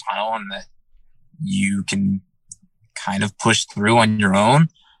end of the tunnel, and that you can kind of push through on your own,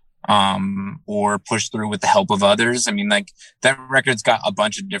 or push through with the help of others. Like that record's got a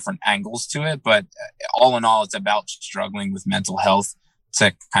bunch of different angles to it, but all in all, it's about struggling with mental health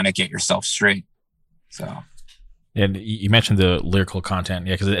to kind of get yourself straight. So, and you mentioned the lyrical content,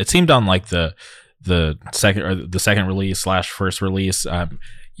 yeah, because it seemed on like the second release / first release,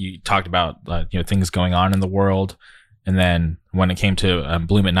 you talked about things going on in the world, and then when it came to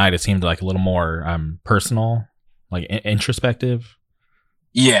Bloom at Night, it seemed like a little more personal, like introspective.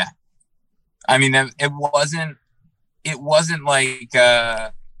 Yeah, it wasn't like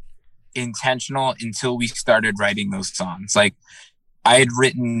intentional until we started writing those songs. Like I had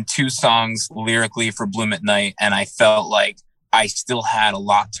written 2 songs lyrically for Bloom at Night, and I felt like I still had a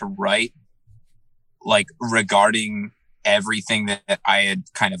lot to write, like regarding everything that I had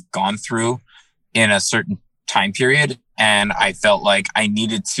kind of gone through in a certain time period. And I felt like I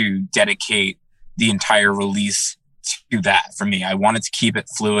needed to dedicate the entire release to that. For me, I wanted to keep it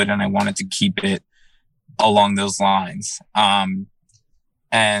fluid, and I wanted to keep it along those lines.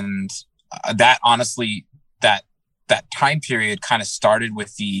 And that honestly, that time period kind of started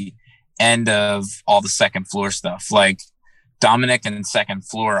with the end of all the Second Floor stuff. Like Dominic and Second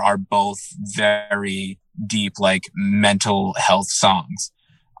Floor are both very deep, like mental health songs.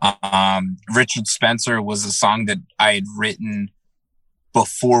 Richard Spencer was a song that I had written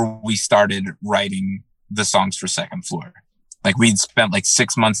before we started writing the songs for Second Floor. Like we'd spent like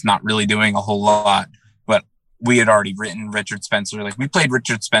 6 months not really doing a whole lot, but we had already written Richard Spencer. Like we played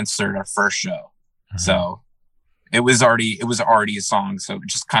Richard Spencer at our first show. Mm-hmm. So it was already a song. So it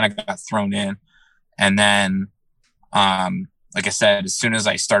just kind of got thrown in. And then, like I said, as soon as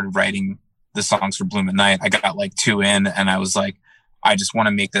I started writing the songs for Bloom at Night, I got like 2 in, and I was like, I just want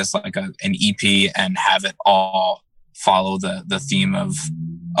to make this like an EP and have it all follow the theme of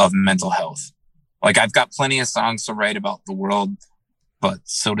mental health. Like I've got plenty of songs to write about the world, but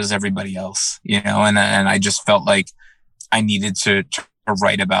so does everybody else, and I just felt like I needed to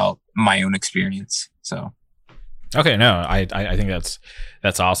write about my own experience. So Okay, no, I think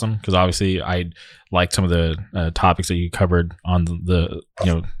that's awesome because obviously I like some of the topics that you covered on the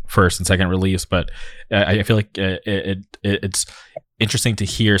first and second release, but I feel like it's interesting to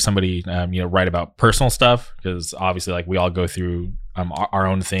hear somebody write about personal stuff because obviously like we all go through our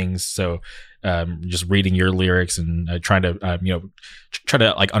own things, so just reading your lyrics and trying to try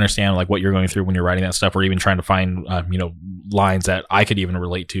to like understand like what you're going through when you're writing that stuff, or even trying to find lines that I could even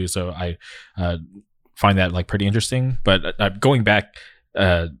relate to. So I find that like pretty interesting. But going back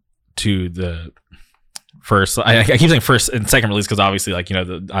to the first, I keep saying first and second release because obviously like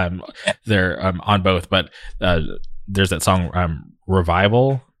they're on both, but there's that song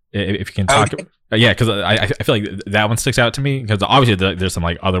Revival, if you can talk. Okay. Yeah, because I feel like that one sticks out to me because obviously there's some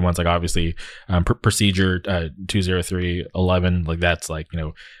like other ones, like obviously Procedure 20311, like that's like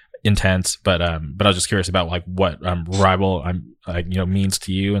intense, but I was just curious about like what Revival means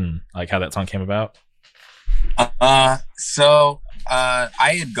to you and like how that song came about. So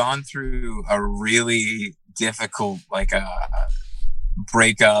I had gone through a really difficult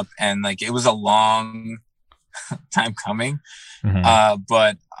breakup, and like it was a long time coming. Mm-hmm.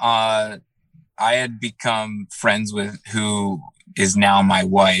 But I had become friends with who is now my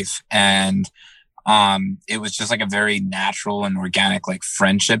wife, and it was just like a very natural and organic like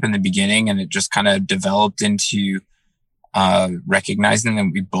friendship in the beginning, and it just kind of developed into recognizing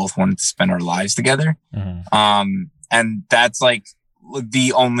that we both wanted to spend our lives together. Mm-hmm. And that's like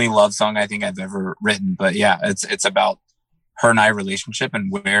the only love song I think I've ever written. But yeah, it's about her and I relationship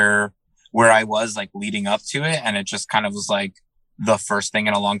and where I was like leading up to it, and it just kind of was like the first thing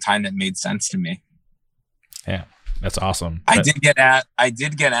in a long time that made sense to me. Yeah, that's awesome. I did get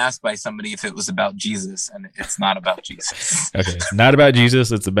asked by somebody if it was about Jesus, and it's not about Jesus. Okay, not about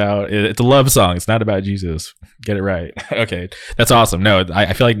Jesus. It's a love song. It's not about Jesus. Get it right. Okay, that's awesome. No,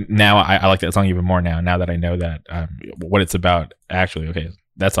 I feel like now I like that song even more now that I know that what it's about actually. Okay,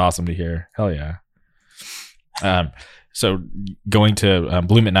 that's awesome to hear. Hell yeah. So going to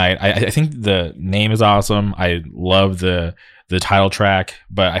Bloom at Night, I think the name is awesome. I love the title track,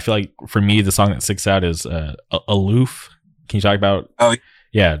 but I feel like for me the song that sticks out is Aloof. Can you talk about? Oh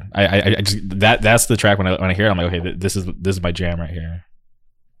yeah, I just that's the track when I hear it, I'm like, okay, this is my jam right here.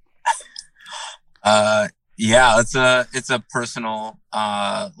 Yeah, it's a personal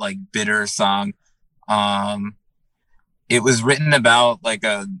like bitter song. It was written about like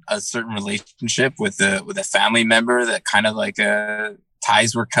a certain relationship with a family member that kind of like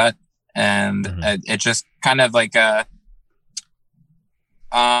ties were cut, and it just kind of like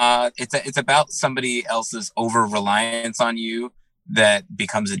it's about somebody else's over reliance on you that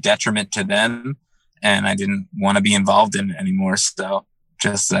becomes a detriment to them, and I didn't want to be involved in it anymore, so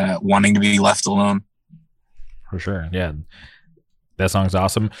just wanting to be left alone. For sure, yeah. That song's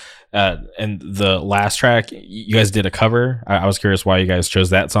awesome. And the last track, you guys did a cover. I was curious why you guys chose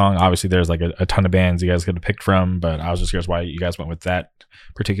that song. Obviously, there's like a ton of bands you guys could have picked from, but I was just curious why you guys went with that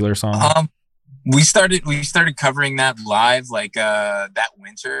particular song. We started covering that live like that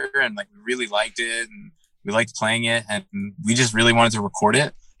winter, and like we really liked it, and we liked playing it, and we just really wanted to record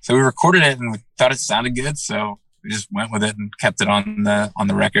it. So we recorded it, and we thought it sounded good, so we just went with it and kept it on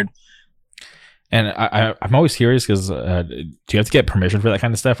the record. And I'm always curious because do you have to get permission for that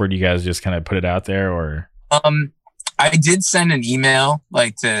kind of stuff, or do you guys just kind of put it out there? Or I did send an email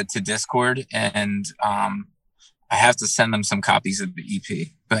like to Discord, and I have to send them some copies of the EP.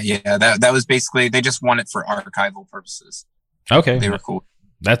 But yeah, that was basically, they just want it for archival purposes. Okay, they were cool.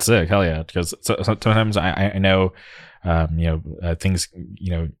 That's sick. Hell yeah! Because sometimes I know things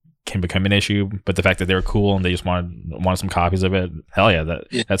can become an issue, but the fact that they were cool and they just wanted some copies of it, hell yeah,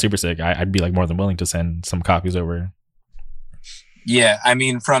 that's super sick. I'd be like more than willing to send some copies over. Yeah, I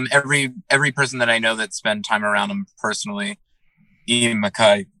mean, from every person that I know that spent time around him personally, Ian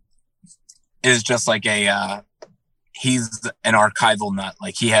MacKaye is just like he's an archival nut.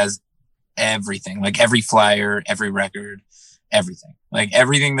 Like he has everything, like every flyer, every record, everything, like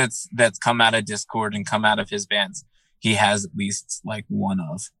everything that's come out of Discord and come out of his bands, he has at least like one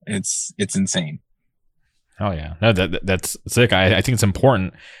of. It's insane. Oh yeah, no, that's sick. I think it's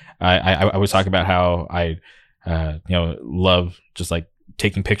important. I always talk about how I love just like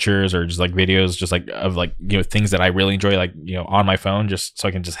taking pictures or just like videos, just like of like things that I really enjoy, like on my phone, just so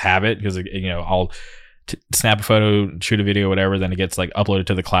I can just have it, because I'll snap a photo, shoot a video, whatever, then it gets like uploaded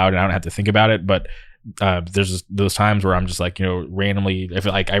to the cloud and I don't have to think about it. But there's just those times where I'm just like randomly, if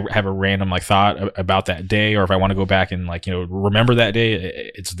like I have a random like thought about that day, or if I want to go back and like remember that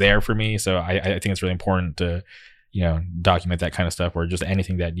day, it's there for me. So I think it's really important to document that kind of stuff, or just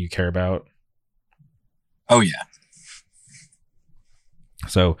anything that you care about. Oh yeah.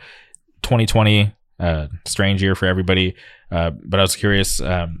 So 2020, strange year for everybody. But I was curious,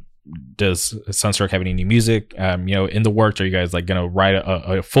 does Sunstroke have any new music, in the works? Are you guys like going to write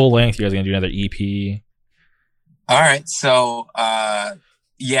a full length? You guys going to do another EP? All right. So,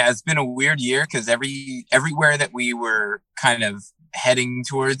 it's been a weird year because everywhere that we were kind of heading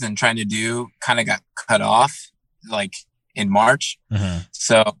towards and trying to do kind of got cut off like in March. Mm-hmm.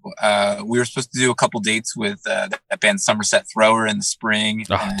 So we were supposed to do a couple dates with that band Somerset Thrower in the spring.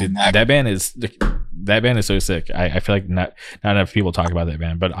 Oh, dude, that band is so sick. I feel like not enough people talk about that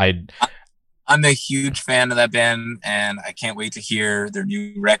band, but I'm a huge fan of that band and I can't wait to hear their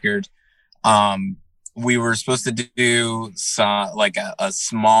new record. We were supposed to do some like a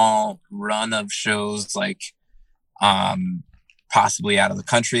small run of shows like possibly out of the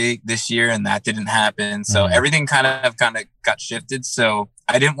country this year, and that didn't happen. So everything kind of got shifted. So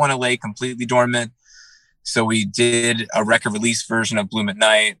I didn't want to lay completely dormant. So we did a record release version of Bloom at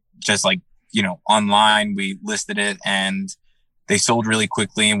Night, just like, online. We listed it and they sold really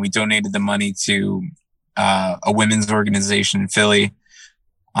quickly, and we donated the money to a women's organization in Philly.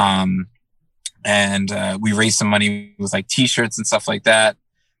 And we raised some money with like t-shirts and stuff like that.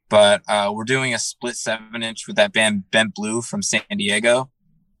 But we're doing a split 7-inch with that band Bent Blue from San Diego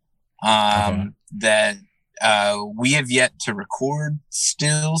that we have yet to record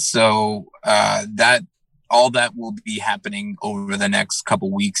still. So that will be happening over the next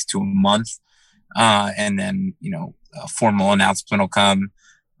couple weeks to a month. And then, a formal announcement will come.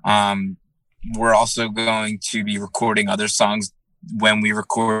 We're also going to be recording other songs when we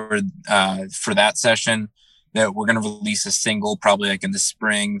record for that session, that we're going to release a single probably like in the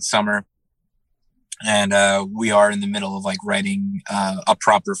spring, summer. And we are in the middle of like writing a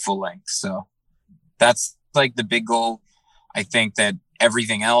proper full length. So that's like the big goal. I think that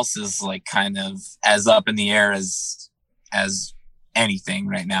everything else is like kind of as up in the air as anything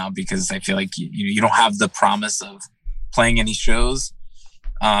right now, because I feel like you don't have the promise of playing any shows.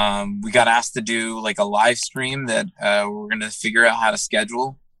 We got asked to do like a live stream that we're going to figure out how to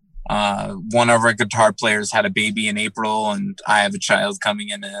schedule. One of our guitar players had a baby in April, and I have a child coming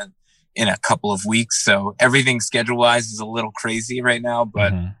in a couple of weeks. So everything schedule wise is a little crazy right now,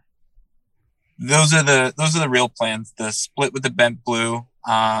 but those are the real plans. The split with the Bent Blue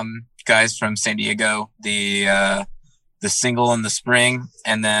guys from San Diego, the single in the spring,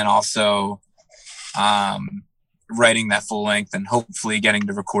 and then also writing that full length and hopefully getting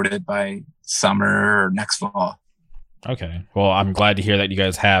to record it by summer or next fall. Okay. Well, I'm glad to hear that you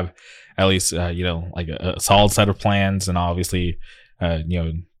guys have at least, like a solid set of plans, and obviously,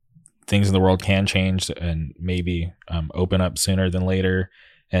 things in the world can change and maybe open up sooner than later,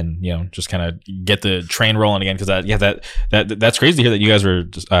 and, just kind of get the train rolling again. Cause that's crazy to hear that you guys were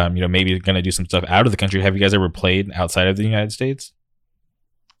just, maybe going to do some stuff out of the country. Have you guys ever played outside of the United States?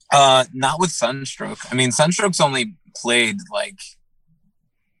 Not with Sunstroke. I mean, Sunstroke's only played like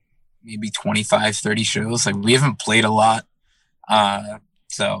maybe 25, 30 shows. Like we haven't played a lot.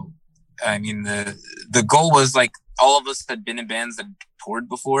 So, I mean, the goal was like all of us had been in bands that toured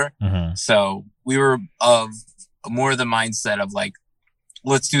before. So we were of more of the mindset of like,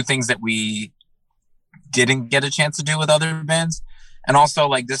 let's do things that we didn't get a chance to do with other bands. And also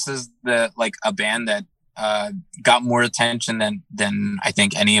like, this is a band that got more attention than I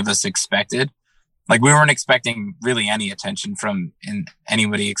think any of us expected. Like we weren't expecting really any attention from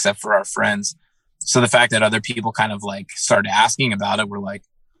anybody except for our friends. So the fact that other people kind of like started asking about it, we're like,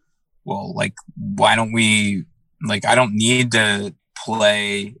 well, like, why don't we, like, I don't need to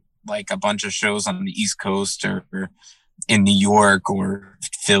play like a bunch of shows on the East Coast or in New York or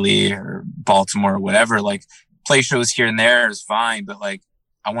Philly or Baltimore or whatever. Like play shows here and there is fine. But like,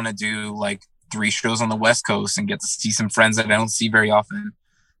 I want to do like 3 shows on the West Coast and get to see some friends that I don't see very often.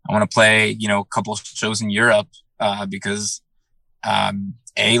 I want to play, a couple shows in Europe because,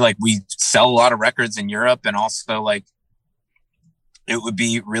 like we sell a lot of records in Europe, and also like it would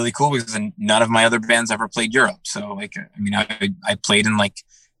be really cool because none of my other bands ever played Europe. So like, I mean, I played in like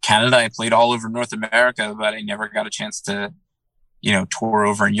Canada, I played all over North America, but I never got a chance to, tour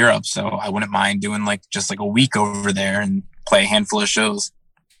over in Europe. So I wouldn't mind doing like just like a week over there and play a handful of shows.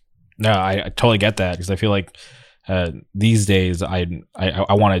 No, I totally get that, because I feel like these days I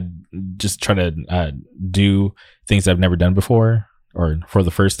want to just try to do things I've never done before or for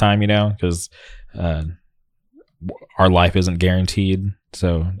the first time, because our life isn't guaranteed.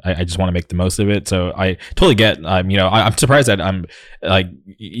 So I just want to make the most of it. So I totally get, I'm surprised that I'm like,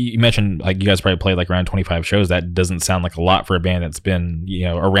 you mentioned like you guys probably played like around 25 shows. That doesn't sound like a lot for a band that's been,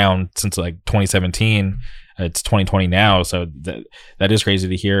 around since like 2017. It's 2020 now, so that is crazy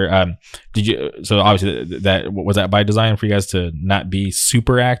to hear. So obviously that was that by design for you guys to not be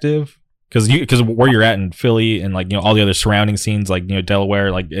super active Because where you're at in Philly and like, you know, all the other surrounding scenes, like, you know,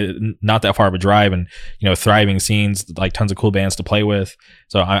 Delaware, like not that far of a drive, and, you know, thriving scenes, like tons of cool bands to play with.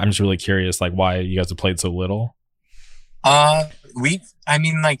 So I'm just really curious, like, why you guys have played so little. I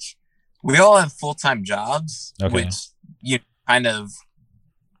mean, like, we all have full-time jobs, Okay. which, you know, kind of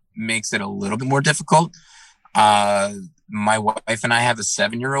makes it a little bit more difficult. My wife and I have a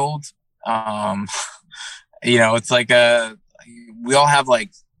 7-year-old. You know, it's like we all have,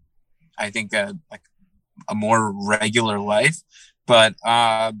 like, I think a more regular life, but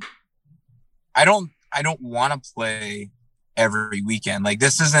I don't want to play every weekend. Like,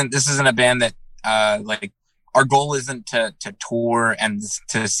 this isn't a band that like, our goal isn't to tour and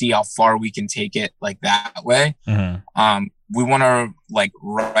to see how far we can take it like that way. Mm-hmm. We want to, like,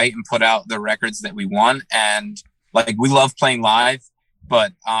 write and put out the records that we want, and, like, we love playing live,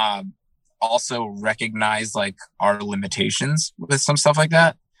 but also recognize, like, our limitations with some stuff like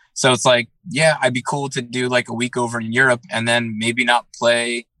that. So it's like, yeah, I'd be cool to do like a week over in Europe and then maybe not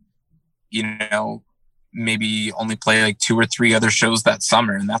play, you know, maybe only play like 2 or 3 other shows that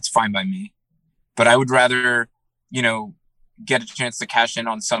summer, and that's fine by me. But I would rather, you know, get a chance to cash in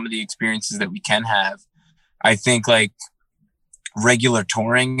on some of the experiences that we can have. I think, like, regular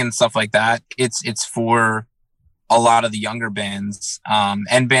touring and stuff like that, it's for a lot of the younger bands,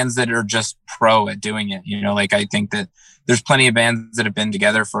 and bands that are just pro at doing it. You know, like, I think that there's plenty of bands that have been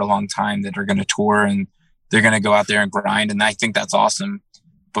together for a long time that are going to tour and they're going to go out there and grind. And I think that's awesome.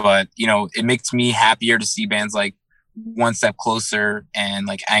 But, you know, it makes me happier to see bands like One Step Closer and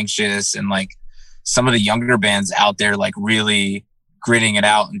like Anxious and like some of the younger bands out there, like, really gritting it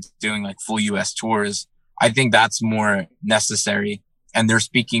out and doing like full US tours. I think that's more necessary. And they're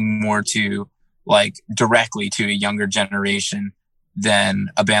speaking more to, like, directly to a younger generation than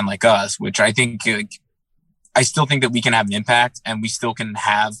a band like us, which I think, like, I still think that we can have an impact and we still can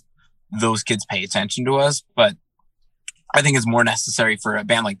have those kids pay attention to us. But I think it's more necessary for a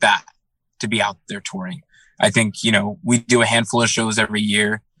band like that to be out there touring. I think, you know, we do a handful of shows every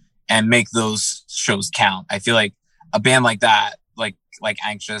year and make those shows count. I feel like a band like that, like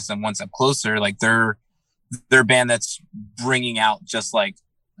Anxious and One Step Closer, like, they're a band that's bringing out just like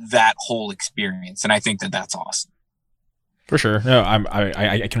that whole experience. And I think that that's awesome. For sure. No,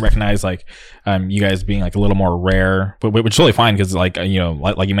 I can recognize, like, you guys being like a little more rare, but which is totally fine, because, like, you know,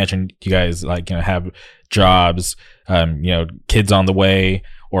 like you mentioned, you guys, like, you know, have jobs, you know, kids on the way,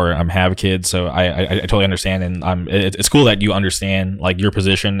 or have kids. So I totally understand, and it's cool that you understand, like, your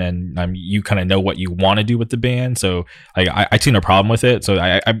position, and you kind of know what you want to do with the band. So I see no problem with it. So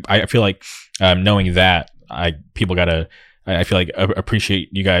I feel like, knowing that, people gotta, I feel like, appreciate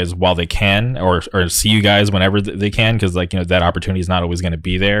you guys while they can, or see you guys whenever they can, because, like, you know, that opportunity is not always going to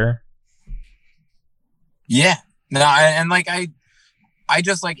be there. Yeah, no, I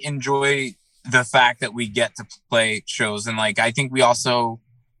just, like, enjoy the fact that we get to play shows, and, like, I think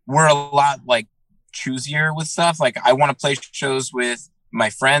we're a lot, like, choosier with stuff. Like, I want to play shows with my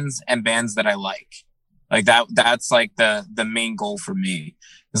friends and bands that I like that's like the main goal for me.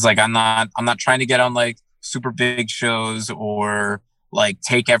 It's like, I'm not trying to get on, like, super big shows or, like,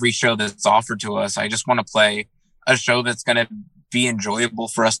 take every show that's offered to us. I just want to play a show that's going to be enjoyable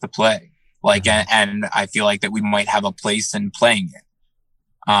for us to play. Like, and I feel like that we might have a place in playing it.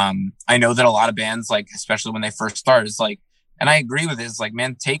 I know that a lot of bands, like, especially when they first start, it's like, and I agree with it, it's like,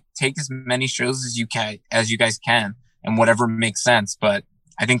 man, take as many shows as you guys can, and whatever makes sense. But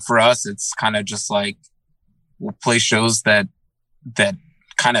I think for us, it's kind of just like, we'll play shows that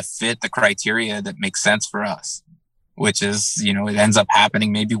kind of fit the criteria that makes sense for us, which is, you know, it ends up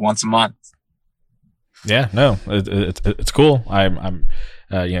happening maybe once a month. Yeah, no, it's cool. I'm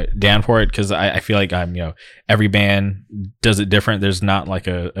you know, down for it, because I feel like, you know, every band does it different. There's not like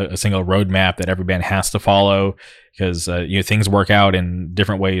a single roadmap that every band has to follow, because you know, things work out in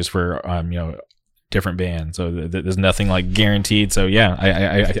different ways for you know, different bands. So there's nothing like guaranteed. So yeah,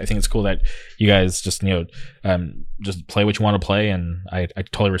 I think it's cool that you guys just, you know, just play what you want to play, and I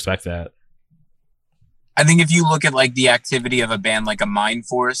totally respect that. I think if you look at, like, the activity of a band like a Mind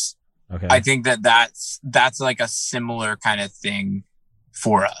Force, okay, I think that's like a similar kind of thing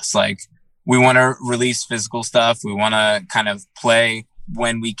for us. Like, we want to release physical stuff. We want to kind of play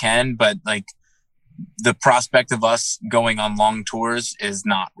when we can, but, like, the prospect of us going on long tours is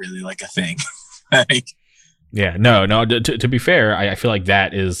not really, like, a thing. Like, yeah, no. To be fair, I feel like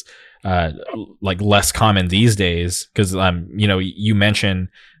that is like less common these days, because you know, you mentioned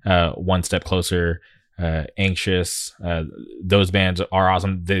One Step Closer, Anxious, those bands are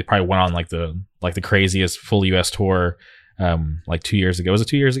awesome. They probably went on like the craziest full US tour like 2 years ago. Was it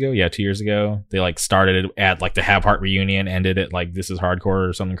 2 years ago? Yeah, 2 years ago. They like started at like the Have Heart reunion, ended at like This Is Hardcore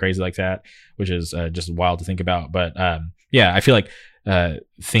or something crazy like that, which is just wild to think about. But yeah, I feel like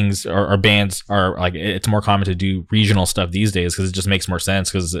things or bands are like, it's more common to do regional stuff these days because it just makes more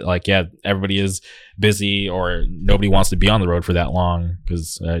sense, because like, yeah, everybody is busy or nobody wants to be on the road for that long,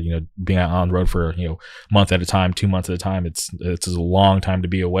 because being on the road for month at a time, 2 months at a time, it's a long time to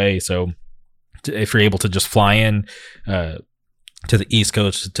be away. So if you're able to just fly in to the East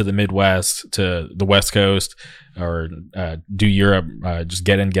Coast, to the Midwest, to the West Coast, or do Europe, just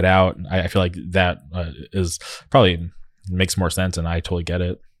get in, get out, I feel like that is probably makes more sense, and I totally get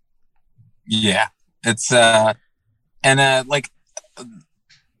it. Yeah, it's like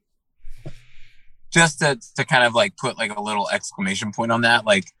just to kind of like put like a little exclamation point on that,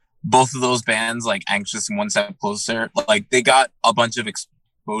 like both of those bands, like Anxious and One Step Closer, like they got a bunch of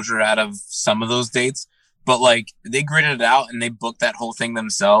exposure out of some of those dates, but like they gritted it out and they booked that whole thing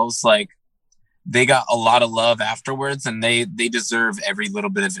themselves. Like they got a lot of love afterwards, and they deserve every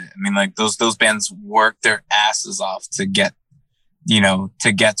little bit of it. I mean, like those bands worked their asses off to get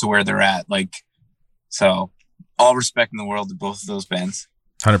to where they're at. Like, so all respect in the world to both of those bands.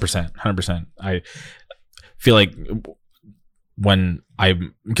 100%. I feel like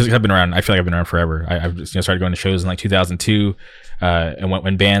because I've been around, I feel like I've been around forever. I've just started going to shows in like 2002, and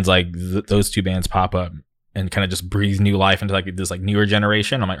when bands like those two bands pop up and kind of just breathe new life into like this like newer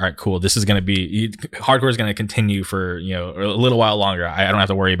generation, I'm like, all right, cool. This is going to be hardcore is going to continue for a little while longer. I don't have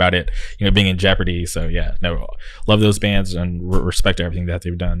to worry about it being in jeopardy. So yeah, no, love those bands and respect everything that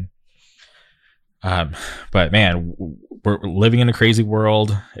they've done. But man, we're living in a crazy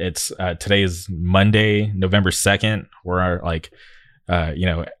world. It's today is Monday, November 2nd. We're like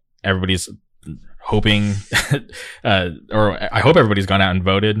everybody's hoping or I hope everybody's gone out and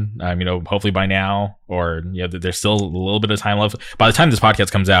voted, hopefully by now, or there's still a little bit of time left. By the time this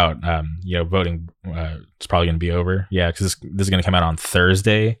podcast comes out, voting it's probably going to be over. Yeah, because this is going to come out on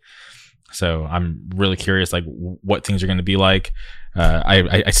Thursday, so I'm really curious like what things are going to be like.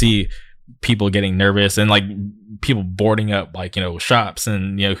 I see people getting nervous and like people boarding up like shops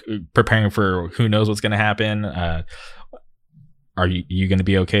and preparing for who knows what's going to happen. Are you going to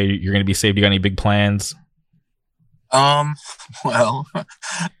be okay? You're going to be safe? You got any big plans? Well,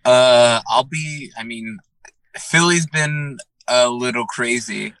 I'll be. I mean, Philly's been a little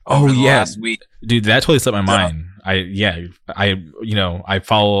crazy over the last week, dude. That totally slipped my mind. I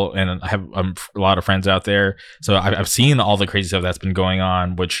follow and I have a lot of friends out there, so I've seen all the crazy stuff that's been going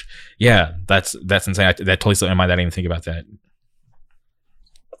on. Which, yeah, that's insane. That totally slipped my mind. I didn't even think about that.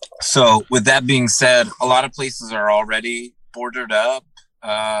 So, with that being said, a lot of places are already bordered up.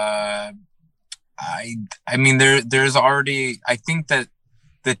 I mean, there's already. I think that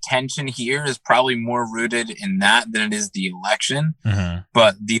the tension here is probably more rooted in that than it is the election. Mm-hmm.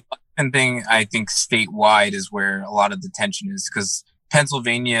 But the election thing, I think, statewide is where a lot of the tension is, because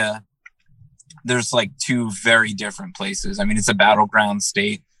Pennsylvania, there's like two very different places. I mean, it's a battleground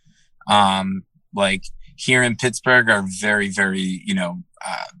state. Like here in Pittsburgh are very, very,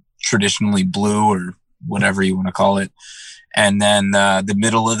 traditionally blue, or whatever you want to call it. And then the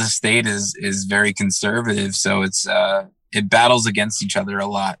middle of the state is very conservative. So it battles against each other a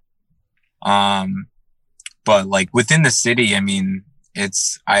lot. But like within the city, I mean,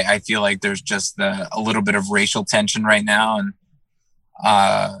 I feel like there's just a little bit of racial tension right now. And,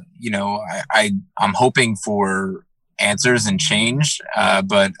 I'm hoping for answers and change.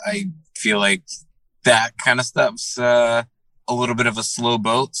 But I feel like that kind of stuff's a little bit of a slow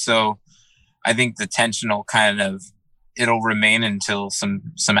boat. So I think the tension will it'll remain until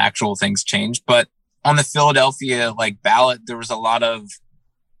some actual things change. But on the Philadelphia ballot, there was a lot of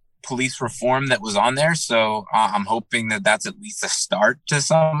police reform that was on there. So I'm hoping that that's at least a start to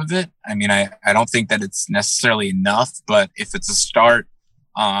some of it. I mean, I don't think that it's necessarily enough, but if it's a start,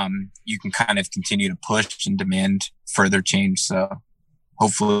 you can kind of continue to push and demand further change. So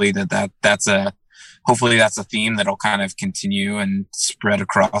hopefully that's a theme that'll kind of continue and spread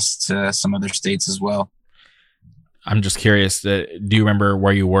across to some other states as well. I'm just curious, do you remember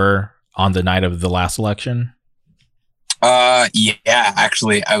where you were on the night of the last election? Yeah,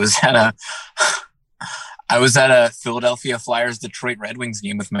 actually, I was at a Philadelphia Flyers Detroit Red Wings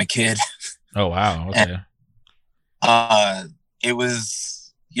game with my kid. Oh wow, okay. And, it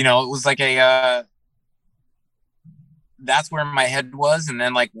was like that's where my head was, and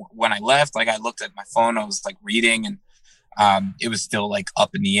then like when I left, like I looked at my phone, I was like reading, and it was still like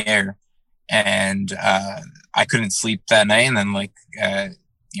up in the air, and I couldn't sleep that night, and then like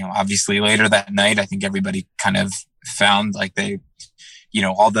obviously later that night, I think everybody kind of found like they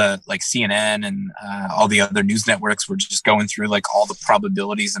all the like CNN and all the other news networks were just going through like all the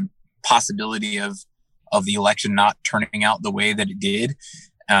probabilities and possibility of the election not turning out the way that it did.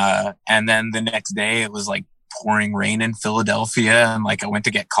 And then the next day it was like pouring rain in Philadelphia, and like I went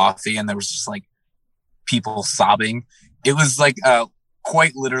to get coffee and there was just like people sobbing. It was like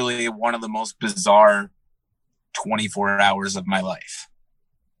quite literally one of the most bizarre 24 hours of my life.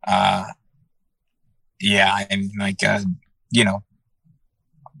 Yeah, and like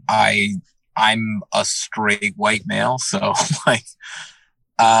I'm a straight white male, so like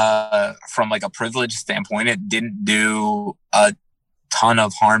from like a privilege standpoint, it didn't do a ton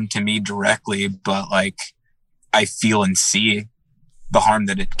of harm to me directly, but like I feel and see the harm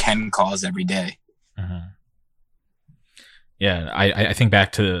that it can cause every day. Mm-hmm. Yeah, I think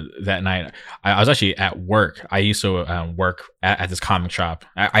back to that night. I was actually at work. I used to work at this comic shop.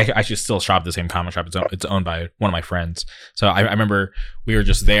 I actually still shop at the same comic shop. It's owned by one of my friends. So I remember we were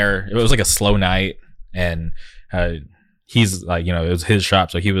just there. It was like a slow night, and he's like, it was his shop,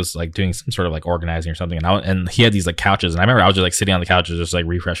 so he was like doing some sort of like organizing or something. And he had these like couches, and I remember I was just like sitting on the couches, just like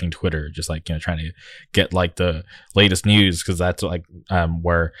refreshing Twitter, just like trying to get like the latest news, because that's like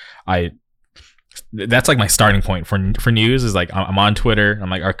where that's like my starting point for news is like I'm on Twitter. I'm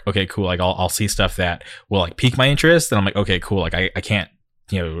like, okay, cool. Like I'll see stuff that will like pique my interest, and I'm like, okay, cool. Like I can't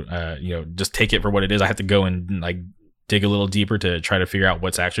just take it for what it is. I have to go and like dig a little deeper to try to figure out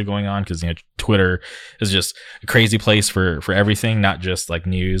what's actually going on, because Twitter is just a crazy place for everything, not just like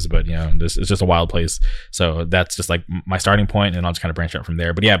news, but this is just a wild place. So that's just like my starting point, and I'll just kind of branch out from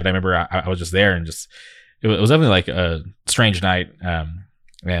there. But I remember I was just there, and just it was definitely like a strange night.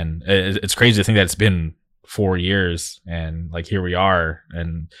 And it's crazy to think that it's been 4 years, and like here we are,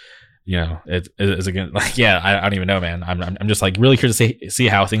 and it's again like, yeah, I don't even know, man. I'm just like really curious to see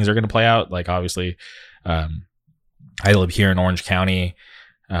how things are going to play out. Like obviously, I live here in Orange County,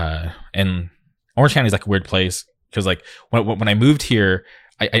 and Orange County is like a weird place, because like when I moved here,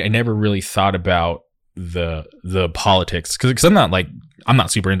 I never really thought about the politics, because I'm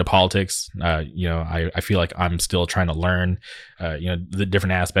not super into politics. I feel like I'm still trying to learn the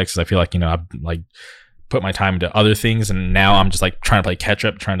different aspects, 'cause I feel like I've like put my time into other things, and now I'm just like trying to play catch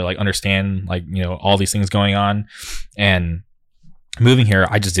up, trying to like understand like all these things going on. And moving here,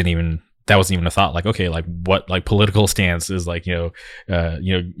 I just that wasn't even a thought. Like, okay, like what like political stance is like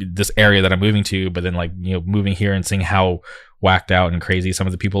this area that I'm moving to, but then like moving here and seeing how whacked out and crazy some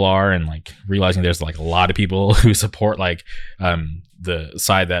of the people are, and like realizing there's like a lot of people who support like the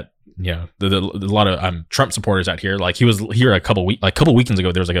side that a lot of Trump supporters out here. Like he was here a couple weekends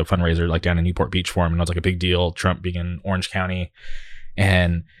ago. There was like a fundraiser like down in Newport Beach for him, and it was like a big deal, Trump being in Orange County,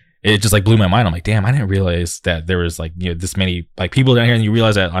 and it just like blew my mind. I'm like, damn, I didn't realize that there was like this many like people down here, and you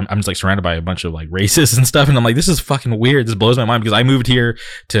realize that I'm just like surrounded by a bunch of like racists and stuff, and I'm like, this is fucking weird. This blows my mind, because I moved here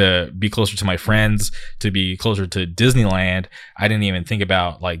to be closer to my friends, to be closer to Disneyland. I didn't even think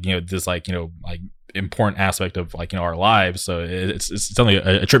about like this like like important aspect of like our lives. So it's only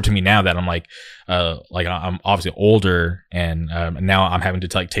a trip to me now that I'm like I'm obviously older, and now I'm having to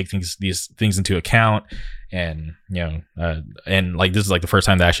like take these things into account. And and like this is like the first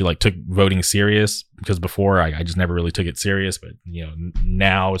time that I actually like took voting serious, because before I just never really took it serious. But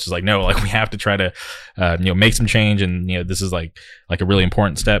now it's just like, no, like we have to try to make some change, and this is like a really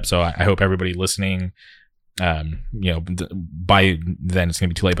important step. So I hope everybody listening, by then it's gonna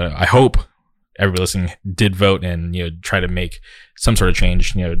be too late, but I hope everybody listening did vote and try to make some sort of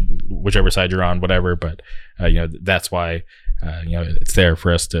change, whichever side you're on, whatever. But that's why it's there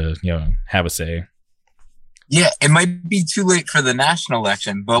for us to have a say. Yeah, it might be too late for the national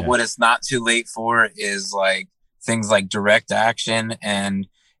election, but what it's not too late for is like things like direct action, and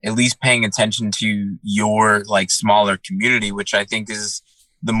at least paying attention to your like smaller community, which I think is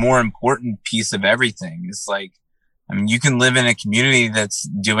the more important piece of everything. It's like, I mean, you can live in a community that's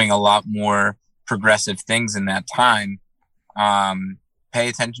doing a lot more progressive things in that time. Pay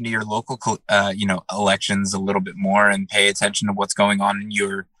attention to your local, elections a little bit more, and pay attention to what's going on in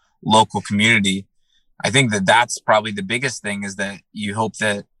your local community. I think that that's probably the biggest thing, is that you hope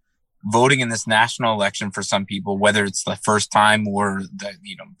that voting in this national election for some people, whether it's the first time or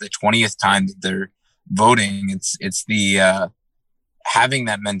the 20th time that they're voting, it's the having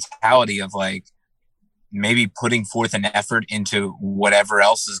that mentality of like maybe putting forth an effort into whatever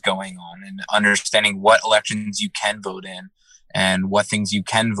else is going on, and understanding what elections you can vote in and what things you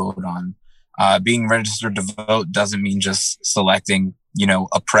can vote on. Being registered to vote doesn't mean just selecting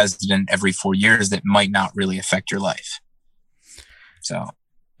a president every 4 years that might not really affect your life. So,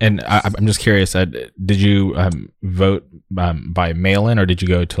 and I'm just curious, did you vote by mail-in, or did you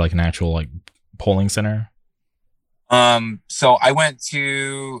go to like an actual like polling center? So I went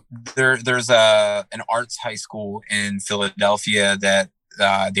to there's an arts high school in Philadelphia that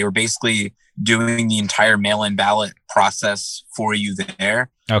they were basically doing the entire mail-in ballot process for you there.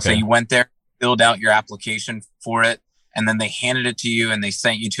 Okay. So you went there, filled out your application for it, and then they handed it to you and they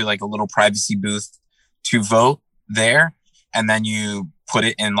sent you to like a little privacy booth to vote there. And then you put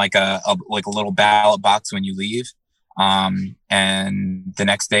it in like a little ballot box when you leave. And the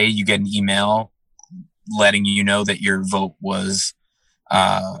next day you get an email letting you know that your vote was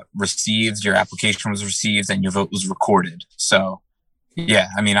received, your application was received, and your vote was recorded. So yeah,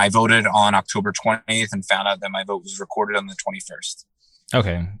 I mean, I voted on October 20th and found out that my vote was recorded on the 21st.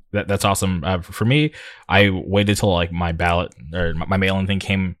 Okay, that's awesome. For me, I waited till like my ballot or my mail-in thing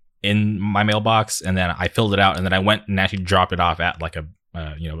came in my mailbox, and then I filled it out, and then I went and actually dropped it off at like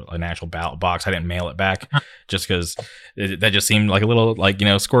an actual ballot box. I didn't mail it back just because that just seemed like a little like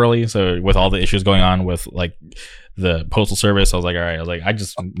squirrely. So with all the issues going on with like the postal service, I was like, all right, I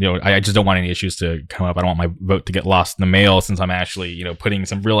just don't want any issues to come up. I don't want my vote to get lost in the mail since I'm actually putting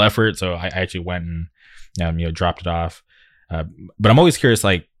some real effort. So I actually went and dropped it off. But I'm always curious,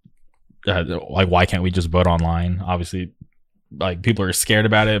 like why can't we just vote online? Obviously, like people are scared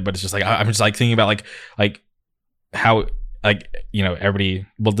about it, but it's just like I'm just like thinking about like how everybody,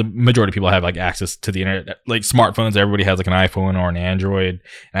 well, the majority of people have like access to the internet, like smartphones. Everybody has like an iPhone or an Android.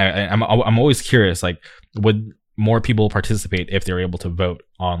 And I'm always curious, like would more people participate if they were able to vote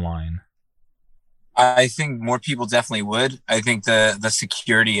online? I think more people definitely would. I think the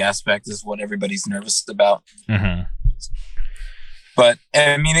security aspect is what everybody's nervous about. Mm-hmm. But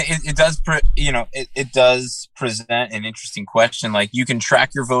I mean, it does present an interesting question. Like you can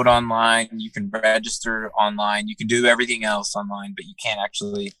track your vote online, you can register online, you can do everything else online, but you can't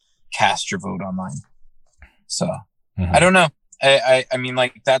actually cast your vote online. So I don't know. I mean,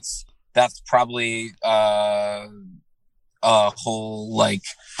 like that's probably a whole like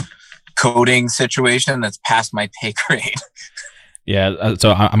coding situation that's past my pay grade. Yeah,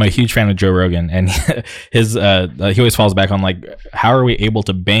 so I'm a huge fan of Joe Rogan, and his he always falls back on like, how are we able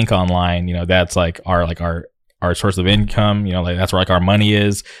to bank online? That's like our source of income. Like that's where like our money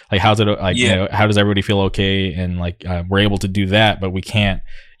is. Like how's it like how does everybody feel okay? And like we're able to do that, but we can't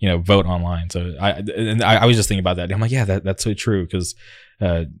vote online. So I was just thinking about that. And I'm like, yeah, that's so true because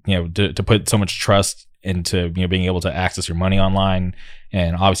to put so much trust into being able to access your money online,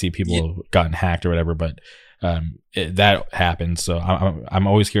 and obviously people have gotten hacked or whatever, but that happens. So I'm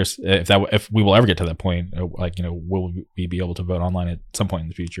always curious if we will ever get to that point. Like will we be able to vote online at some point in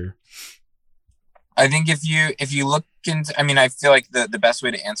the future? I think if you look into, I mean, I feel like the best way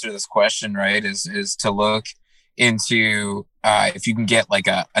to answer this question, right, is to look into if you can get like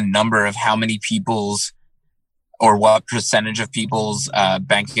a number of how many people's or what percentage of people's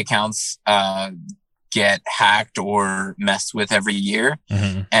bank accounts get hacked or messed with every year,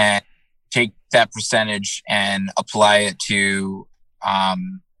 and take that percentage and apply it to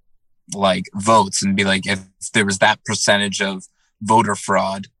like votes and be like, if there was that percentage of voter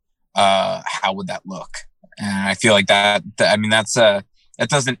fraud, how would that look? And I feel like that I mean, that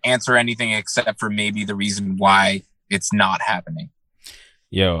doesn't answer anything except for maybe the reason why it's not happening.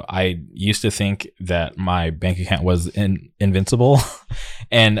 I used to think that my bank account was invincible,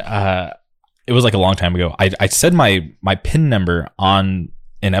 and it was like a long time ago. I said my PIN number on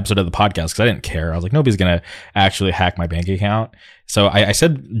an episode of the podcast because I didn't care. I was like, nobody's gonna actually hack my bank account. So I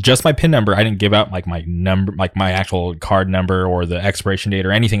said just my PIN number. I didn't give out like my number, like my actual card number or the expiration date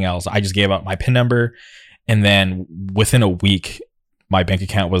or anything else. I just gave out my PIN number, and then within a week, my bank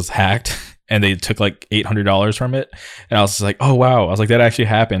account was hacked, and they took like $800 from it. And I was just like, oh wow. I was like, that actually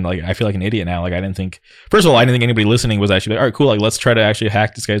happened. Like I feel like an idiot now. Like first of all, I didn't think anybody listening was actually like, all right, cool. Like let's try to actually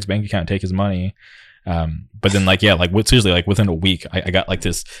hack this guy's bank account and take his money. But then seriously, like within a week, I got like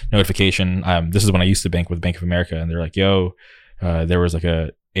this notification. This is when I used to bank with Bank of America, and they're like, yo, there was like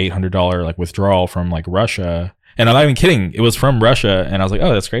a $800 like withdrawal from like Russia. And I'm not even kidding. It was from Russia. And I was like,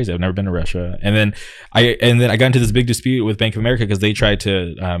 oh, that's crazy. I've never been to Russia. And then I got into this big dispute with Bank of America because they tried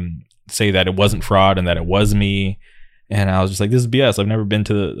to say that it wasn't fraud and that it was me. And I was just like, this is BS. I've never been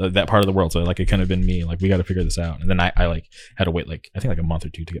to that part of the world. So like, it couldn't have been me. Like, we got to figure this out. And then I like had to wait like, I think like a month or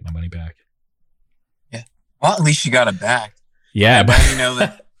two to get my money back. Yeah. Well, at least you got it back. Yeah. But you know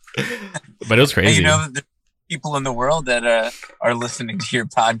that. But it was crazy. You know that there's people in the world that are listening to your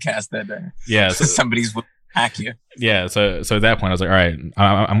podcast that so somebody's hack you. Yeah, so at that point I was like, all right,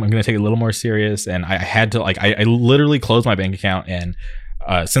 I'm gonna take it a little more serious, and I had to like I literally closed my bank account, and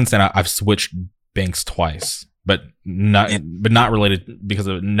since then I've switched banks twice. not related because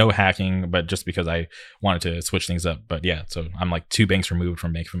of no hacking, but just because I wanted to switch things up. But yeah, so I'm like 2 banks removed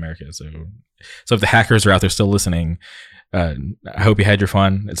from Bank of America. So if the hackers are out there still listening, I hope you had your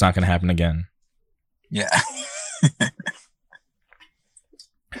fun. It's not going to happen again. Yeah.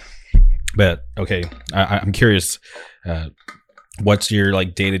 But okay, I'm curious. What's your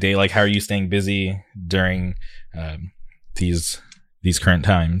like day to day? Like, how are you staying busy during these current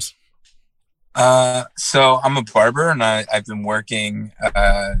times? So I'm a barber, and I've been working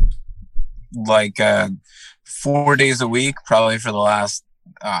 4 days a week, probably for the last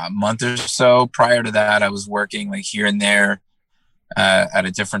month or so. Prior to that, I was working like here and there at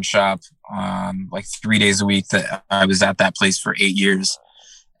a different shop, like 3 days a week. That I was at that place for 8 years,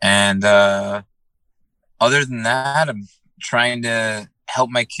 and other than that, I'm trying to help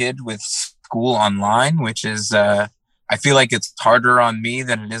my kid with school online, which is I feel like it's harder on me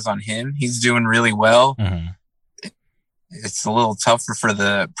than it is on him. He's doing really well. Mm-hmm. It's a little tougher for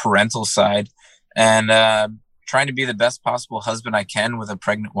the parental side, and trying to be the best possible husband I can with a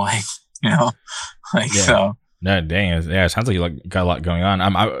pregnant wife, So. No, dang. Yeah, it sounds like you got a lot going on.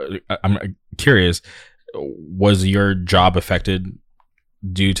 I'm curious, was your job affected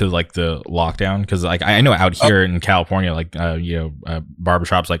due to like the lockdown? Because like I know out here in California, like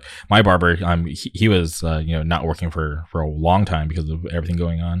barbershops, like my barber, he was not working for a long time because of everything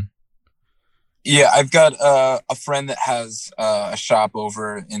going on. Yeah, I've got a friend that has a shop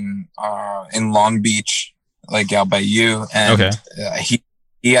over in Long Beach, like out by you, and okay.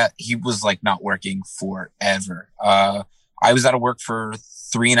 He was like not working forever. I was out of work for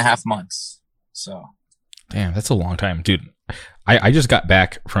 3.5 months. So damn, that's a long time, dude. I just got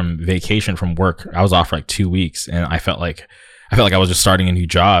back from vacation from work. I was off for like 2 weeks, and I felt like I was just starting a new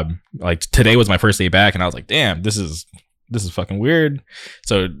job. Like today was my first day back, and I was like, damn, this is fucking weird.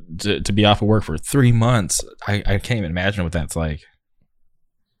 So to be off of work for 3 months, I can't even imagine what that's like.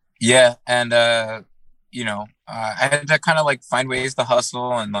 Yeah, and I had to kind of like find ways to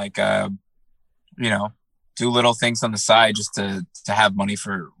hustle and like do little things on the side just to have money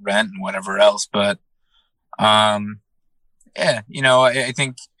for rent and whatever else. But yeah, I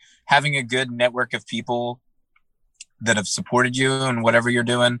think having a good network of people that have supported you in whatever you're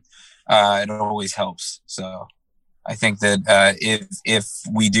doing, it always helps. So I think that if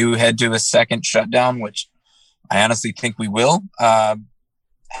we do head to a second shutdown, which I honestly think we will,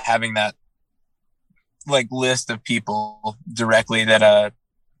 having that like list of people directly that I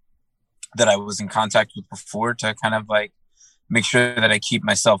was in contact with before to kind of like make sure that I keep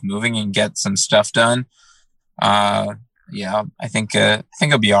myself moving and get some stuff done. Yeah, I think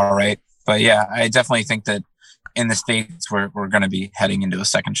it'll be all right. But yeah, I definitely think that in the States we're going to be heading into a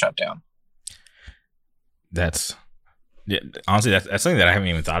second shutdown. Honestly, that's something that I haven't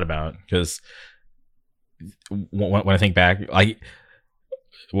even thought about, because when I think back, like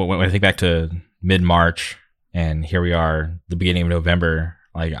when I think back to mid-March and here we are, the beginning of November,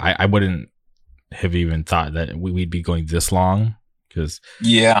 like I wouldn't have even thought that we'd be going this long. Because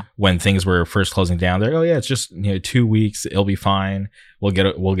when things were first closing down, they're like, oh yeah, it's just 2 weeks, it'll be fine. We'll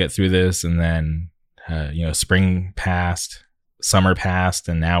get through this, and then spring passed, summer passed,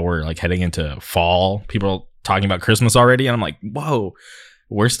 and now we're like heading into fall. People are talking about Christmas already, and I'm like, whoa,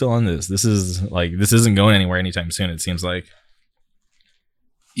 we're still on this. This isn't going anywhere anytime soon. It seems like.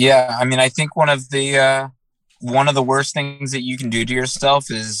 Yeah, I mean, I think one of the worst things that you can do to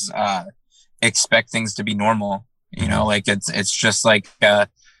yourself is expect things to be normal. Like it's just like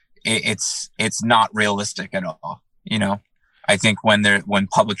it's not realistic at all. I think when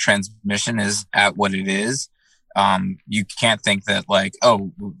public transmission is at what it is, you can't think that like,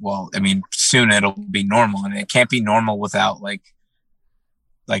 oh well, I mean, soon it'll be normal, and it can't be normal without like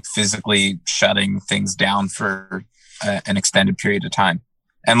physically shutting things down for an extended period of time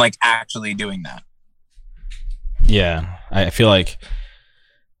and like actually doing that. Yeah, I feel like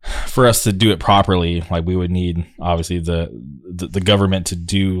for us to do it properly, like we would need obviously the government to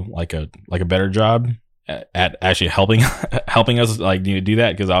do like a better job at actually helping us like do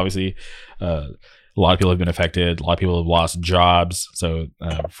that, because obviously a lot of people have been affected, a lot of people have lost jobs. So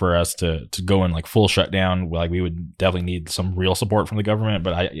for us to go in like full shutdown, like we would definitely need some real support from the government,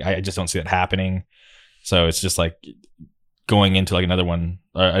 but I just don't see that happening. So it's just like going into like another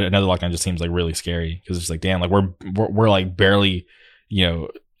lockdown just seems like really scary, because it's like, damn, like we're like barely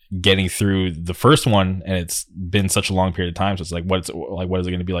getting through the first one, and it's been such a long period of time. So it's like, what is it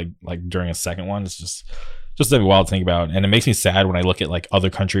going to be like during a second one? It's just wild to think about. And it makes me sad when I look at like other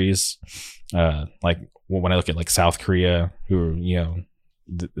countries, like when I look at like South Korea, who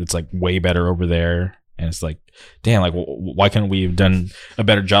it's like way better over there, And it's like, damn, like why couldn't we have done a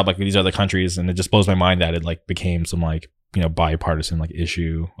better job like with these other countries? And it just blows my mind that it like became some like, you know, bipartisan like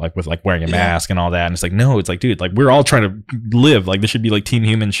issue, like with like wearing a mask and all that. And it's like, no, it's like, dude, like we're all trying to live. Like this should be like team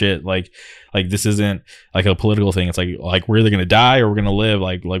human shit. Like this isn't like a political thing. It's like we're either gonna die or we're gonna live.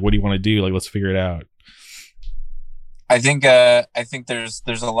 Like what do you want to do? Like let's figure it out. I think there's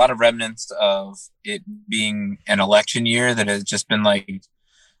a lot of remnants of it being an election year that has just been like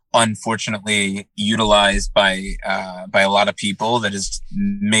unfortunately utilized by a lot of people, that has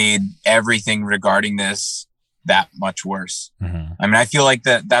made everything regarding this that much worse. Mm-hmm. I mean, I feel like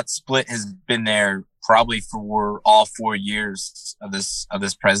that split has been there probably for all 4 years of this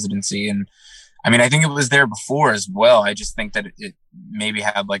presidency. And I mean, I think it was there before as well. I just think that it maybe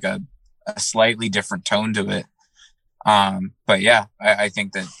had like a slightly different tone to it. But yeah, I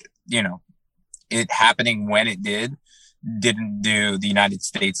think that, you know, it happening when it didn't do the United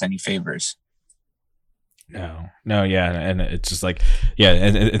States any favors. No, yeah, and it's just like, yeah,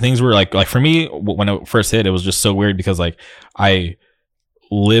 and things were like for me when it first hit, it was just so weird because like I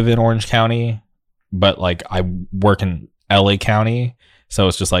live in Orange County, but like I work in LA County, so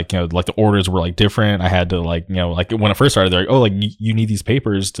it's just like, you know, like the orders were like different. I had to like, you know, like when it first started, they're like, oh, like you need these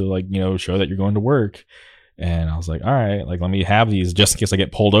papers to like, you know, show that you're going to work. And I was like, all right, like let me have these just in case I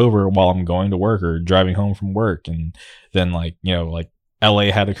get pulled over while I'm going to work or driving home from work. And then like, you know, like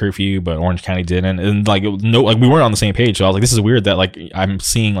LA had a curfew, but Orange County didn't. And like, no, like we weren't on the same page. So I was like, this is weird that like I'm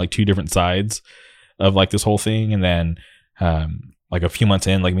seeing like two different sides of like this whole thing. And then like a few months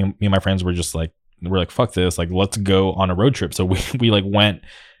in, like me and my friends were just like, we're like, fuck this, like let's go on a road trip. So we like went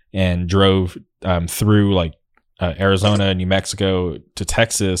and drove through like Arizona, New Mexico to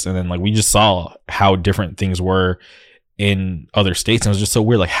Texas, and then like we just saw how different things were in other states, and it was just so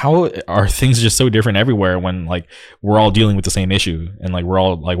weird. Like, how are things just so different everywhere when like we're all dealing with the same issue and like we're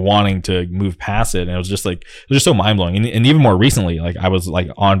all like wanting to move past it? And it was just like, it was just so mind blowing. And even more recently, like I was like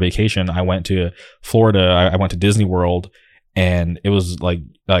on vacation, I went to Florida, I went to Disney World, and it was like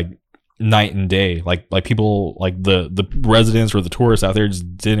night and day. Like people, like the residents or the tourists out there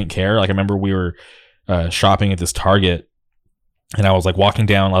just didn't care. Like I remember we were shopping at this Target, and I was like walking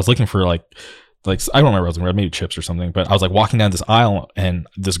down, I was looking for like I don't remember what I was looking for, maybe chips or something, but I was like walking down this aisle and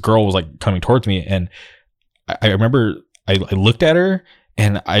this girl was like coming towards me, and I remember I looked at her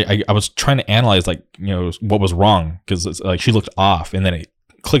and I was trying to analyze like, you know, what was wrong, because like she looked off, and then it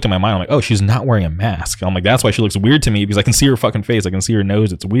clicked in my mind, I'm like, oh, she's not wearing a mask. I'm like, that's why she looks weird to me, because I can see her fucking face, I can see her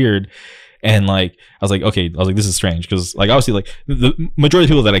nose, it's weird. And like I was like, okay, I was like, this is strange, because like obviously like the majority of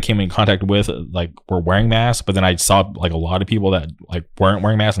people that I came in contact with like were wearing masks, but then I saw like a lot of people that like weren't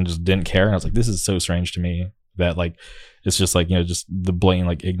wearing masks and just didn't care, and I was like, this is so strange to me that like it's just like, you know, just the blatant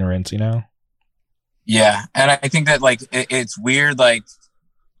like ignorance, you know? Yeah, and I think that like it's weird, like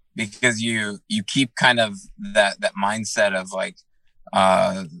because you keep kind of that mindset of like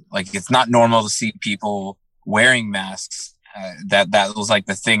it's not normal to see people wearing masks. That was like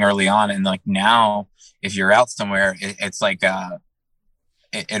the thing early on, and like now if you're out somewhere, it's like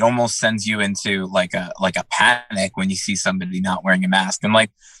it almost sends you into like a panic when you see somebody not wearing a mask. And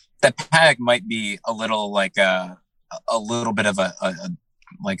like that panic might be a little like a little bit of a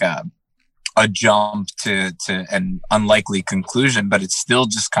jump to an unlikely conclusion, but it's still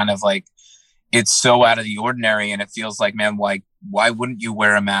just kind of like, it's so out of the ordinary, and it feels like, man, why wouldn't you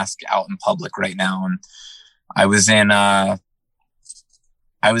wear a mask out in public right now? And I was in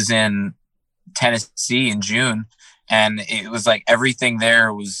Tennessee in June, and it was like everything there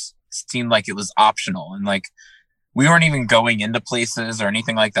seemed like it was optional, and like we weren't even going into places or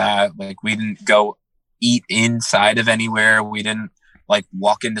anything like that. Like we didn't go eat inside of anywhere. We didn't like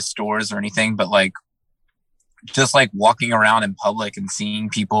walk into stores or anything, but like just like walking around in public and seeing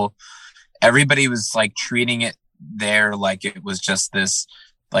people, everybody was like treating it there like it was just this,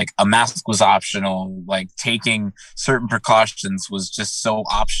 like a mask was optional, like taking certain precautions was just so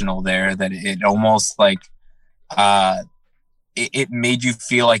optional there that it almost like it made you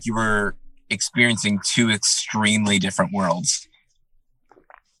feel like you were experiencing two extremely different worlds.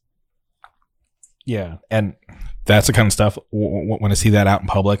 Yeah, and that's the kind of stuff when I see that out in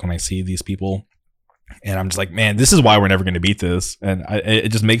public, when I see these people, and I'm just like, man, this is why we're never going to beat this. And it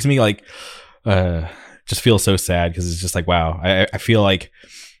just makes me like just feel so sad, because it's just like, wow, I feel like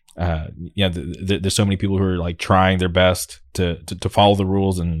you know, there's so many people who are like trying their best to follow the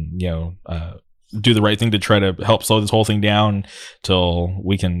rules and, you know, do the right thing to try to help slow this whole thing down till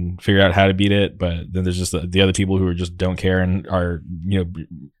we can figure out how to beat it. But then there's just the other people who are just don't care and are, you know,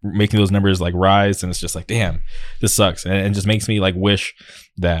 making those numbers like rise, and it's just like, damn, this sucks. And it just makes me like wish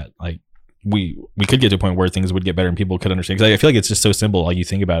that like we could get to a point where things would get better and people could understand, because I feel like it's just so simple. Like you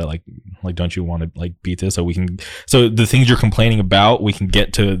think about it, like Like, don't you want to like beat this so we can? So the things you're complaining about, we can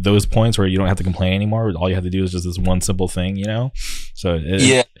get to those points where you don't have to complain anymore. All you have to do is just this one simple thing, you know? So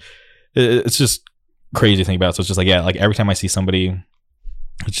it's just crazy to think about. So it's just like, yeah, like every time I see somebody,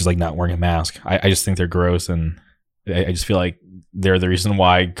 it's just like not wearing a mask, I just think they're gross, and I just feel like they're the reason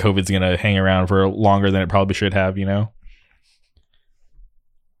why COVID's gonna hang around for longer than it probably should have, you know?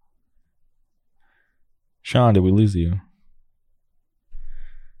 Sean, did we lose you?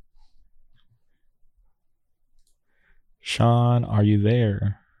 Sean, are you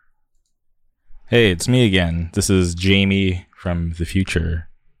there? Hey, it's me again. This is Jamie from the future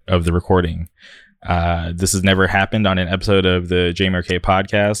of the recording. This has never happened on an episode of the Jamie RK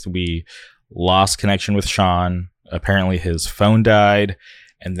podcast. We lost connection with Sean. Apparently his phone died,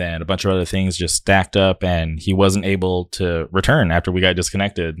 and then a bunch of other things just stacked up, and he wasn't able to return after we got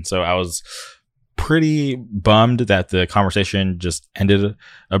disconnected. So I was pretty bummed that the conversation just ended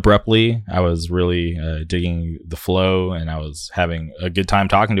abruptly. I was really digging the flow, and I was having a good time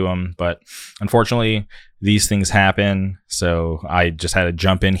talking to him, but unfortunately these things happen. So I just had to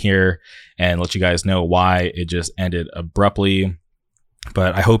jump in here and let you guys know why it just ended abruptly.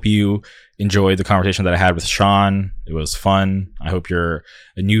 But I hope you enjoyed the conversation that I had with Sean. It was fun. I hope you're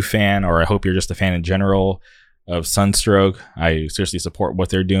a new fan, or I hope you're just a fan in general of Sunstroke. I seriously support what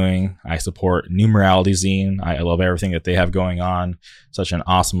they're doing. I support New Morality Zine. I love everything that they have going on. Such an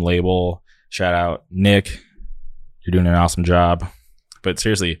awesome label. Shout out Nick. You're doing an awesome job. But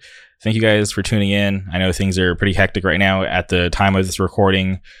seriously, thank you guys for tuning in. I know things are pretty hectic right now. At the time of this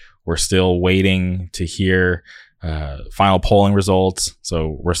recording, we're still waiting to hear final polling results.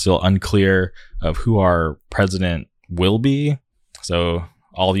 So we're still unclear of who our president will be. So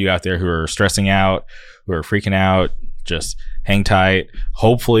all of you out there who are stressing out, who are freaking out, just hang tight.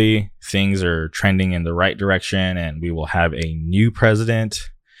 Hopefully things are trending in the right direction and we will have a new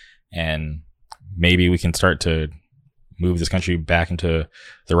president, and maybe we can start to move this country back into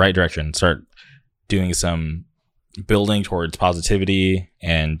the right direction, start doing some building towards positivity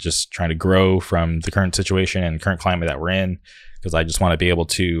and just trying to grow from the current situation and current climate that we're in, because I just want to be able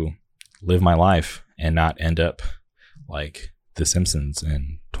to live my life and not end up like The Simpsons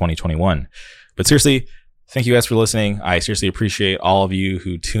in 2021. But seriously, thank you guys for listening. I seriously appreciate all of you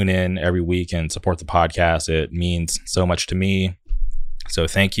who tune in every week and support the podcast. It means so much to me. So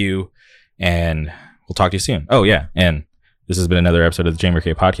thank you, and we'll talk to you soon. Oh yeah, and this has been another episode of the Jamie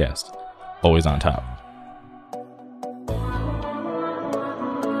RK podcast. Always on top.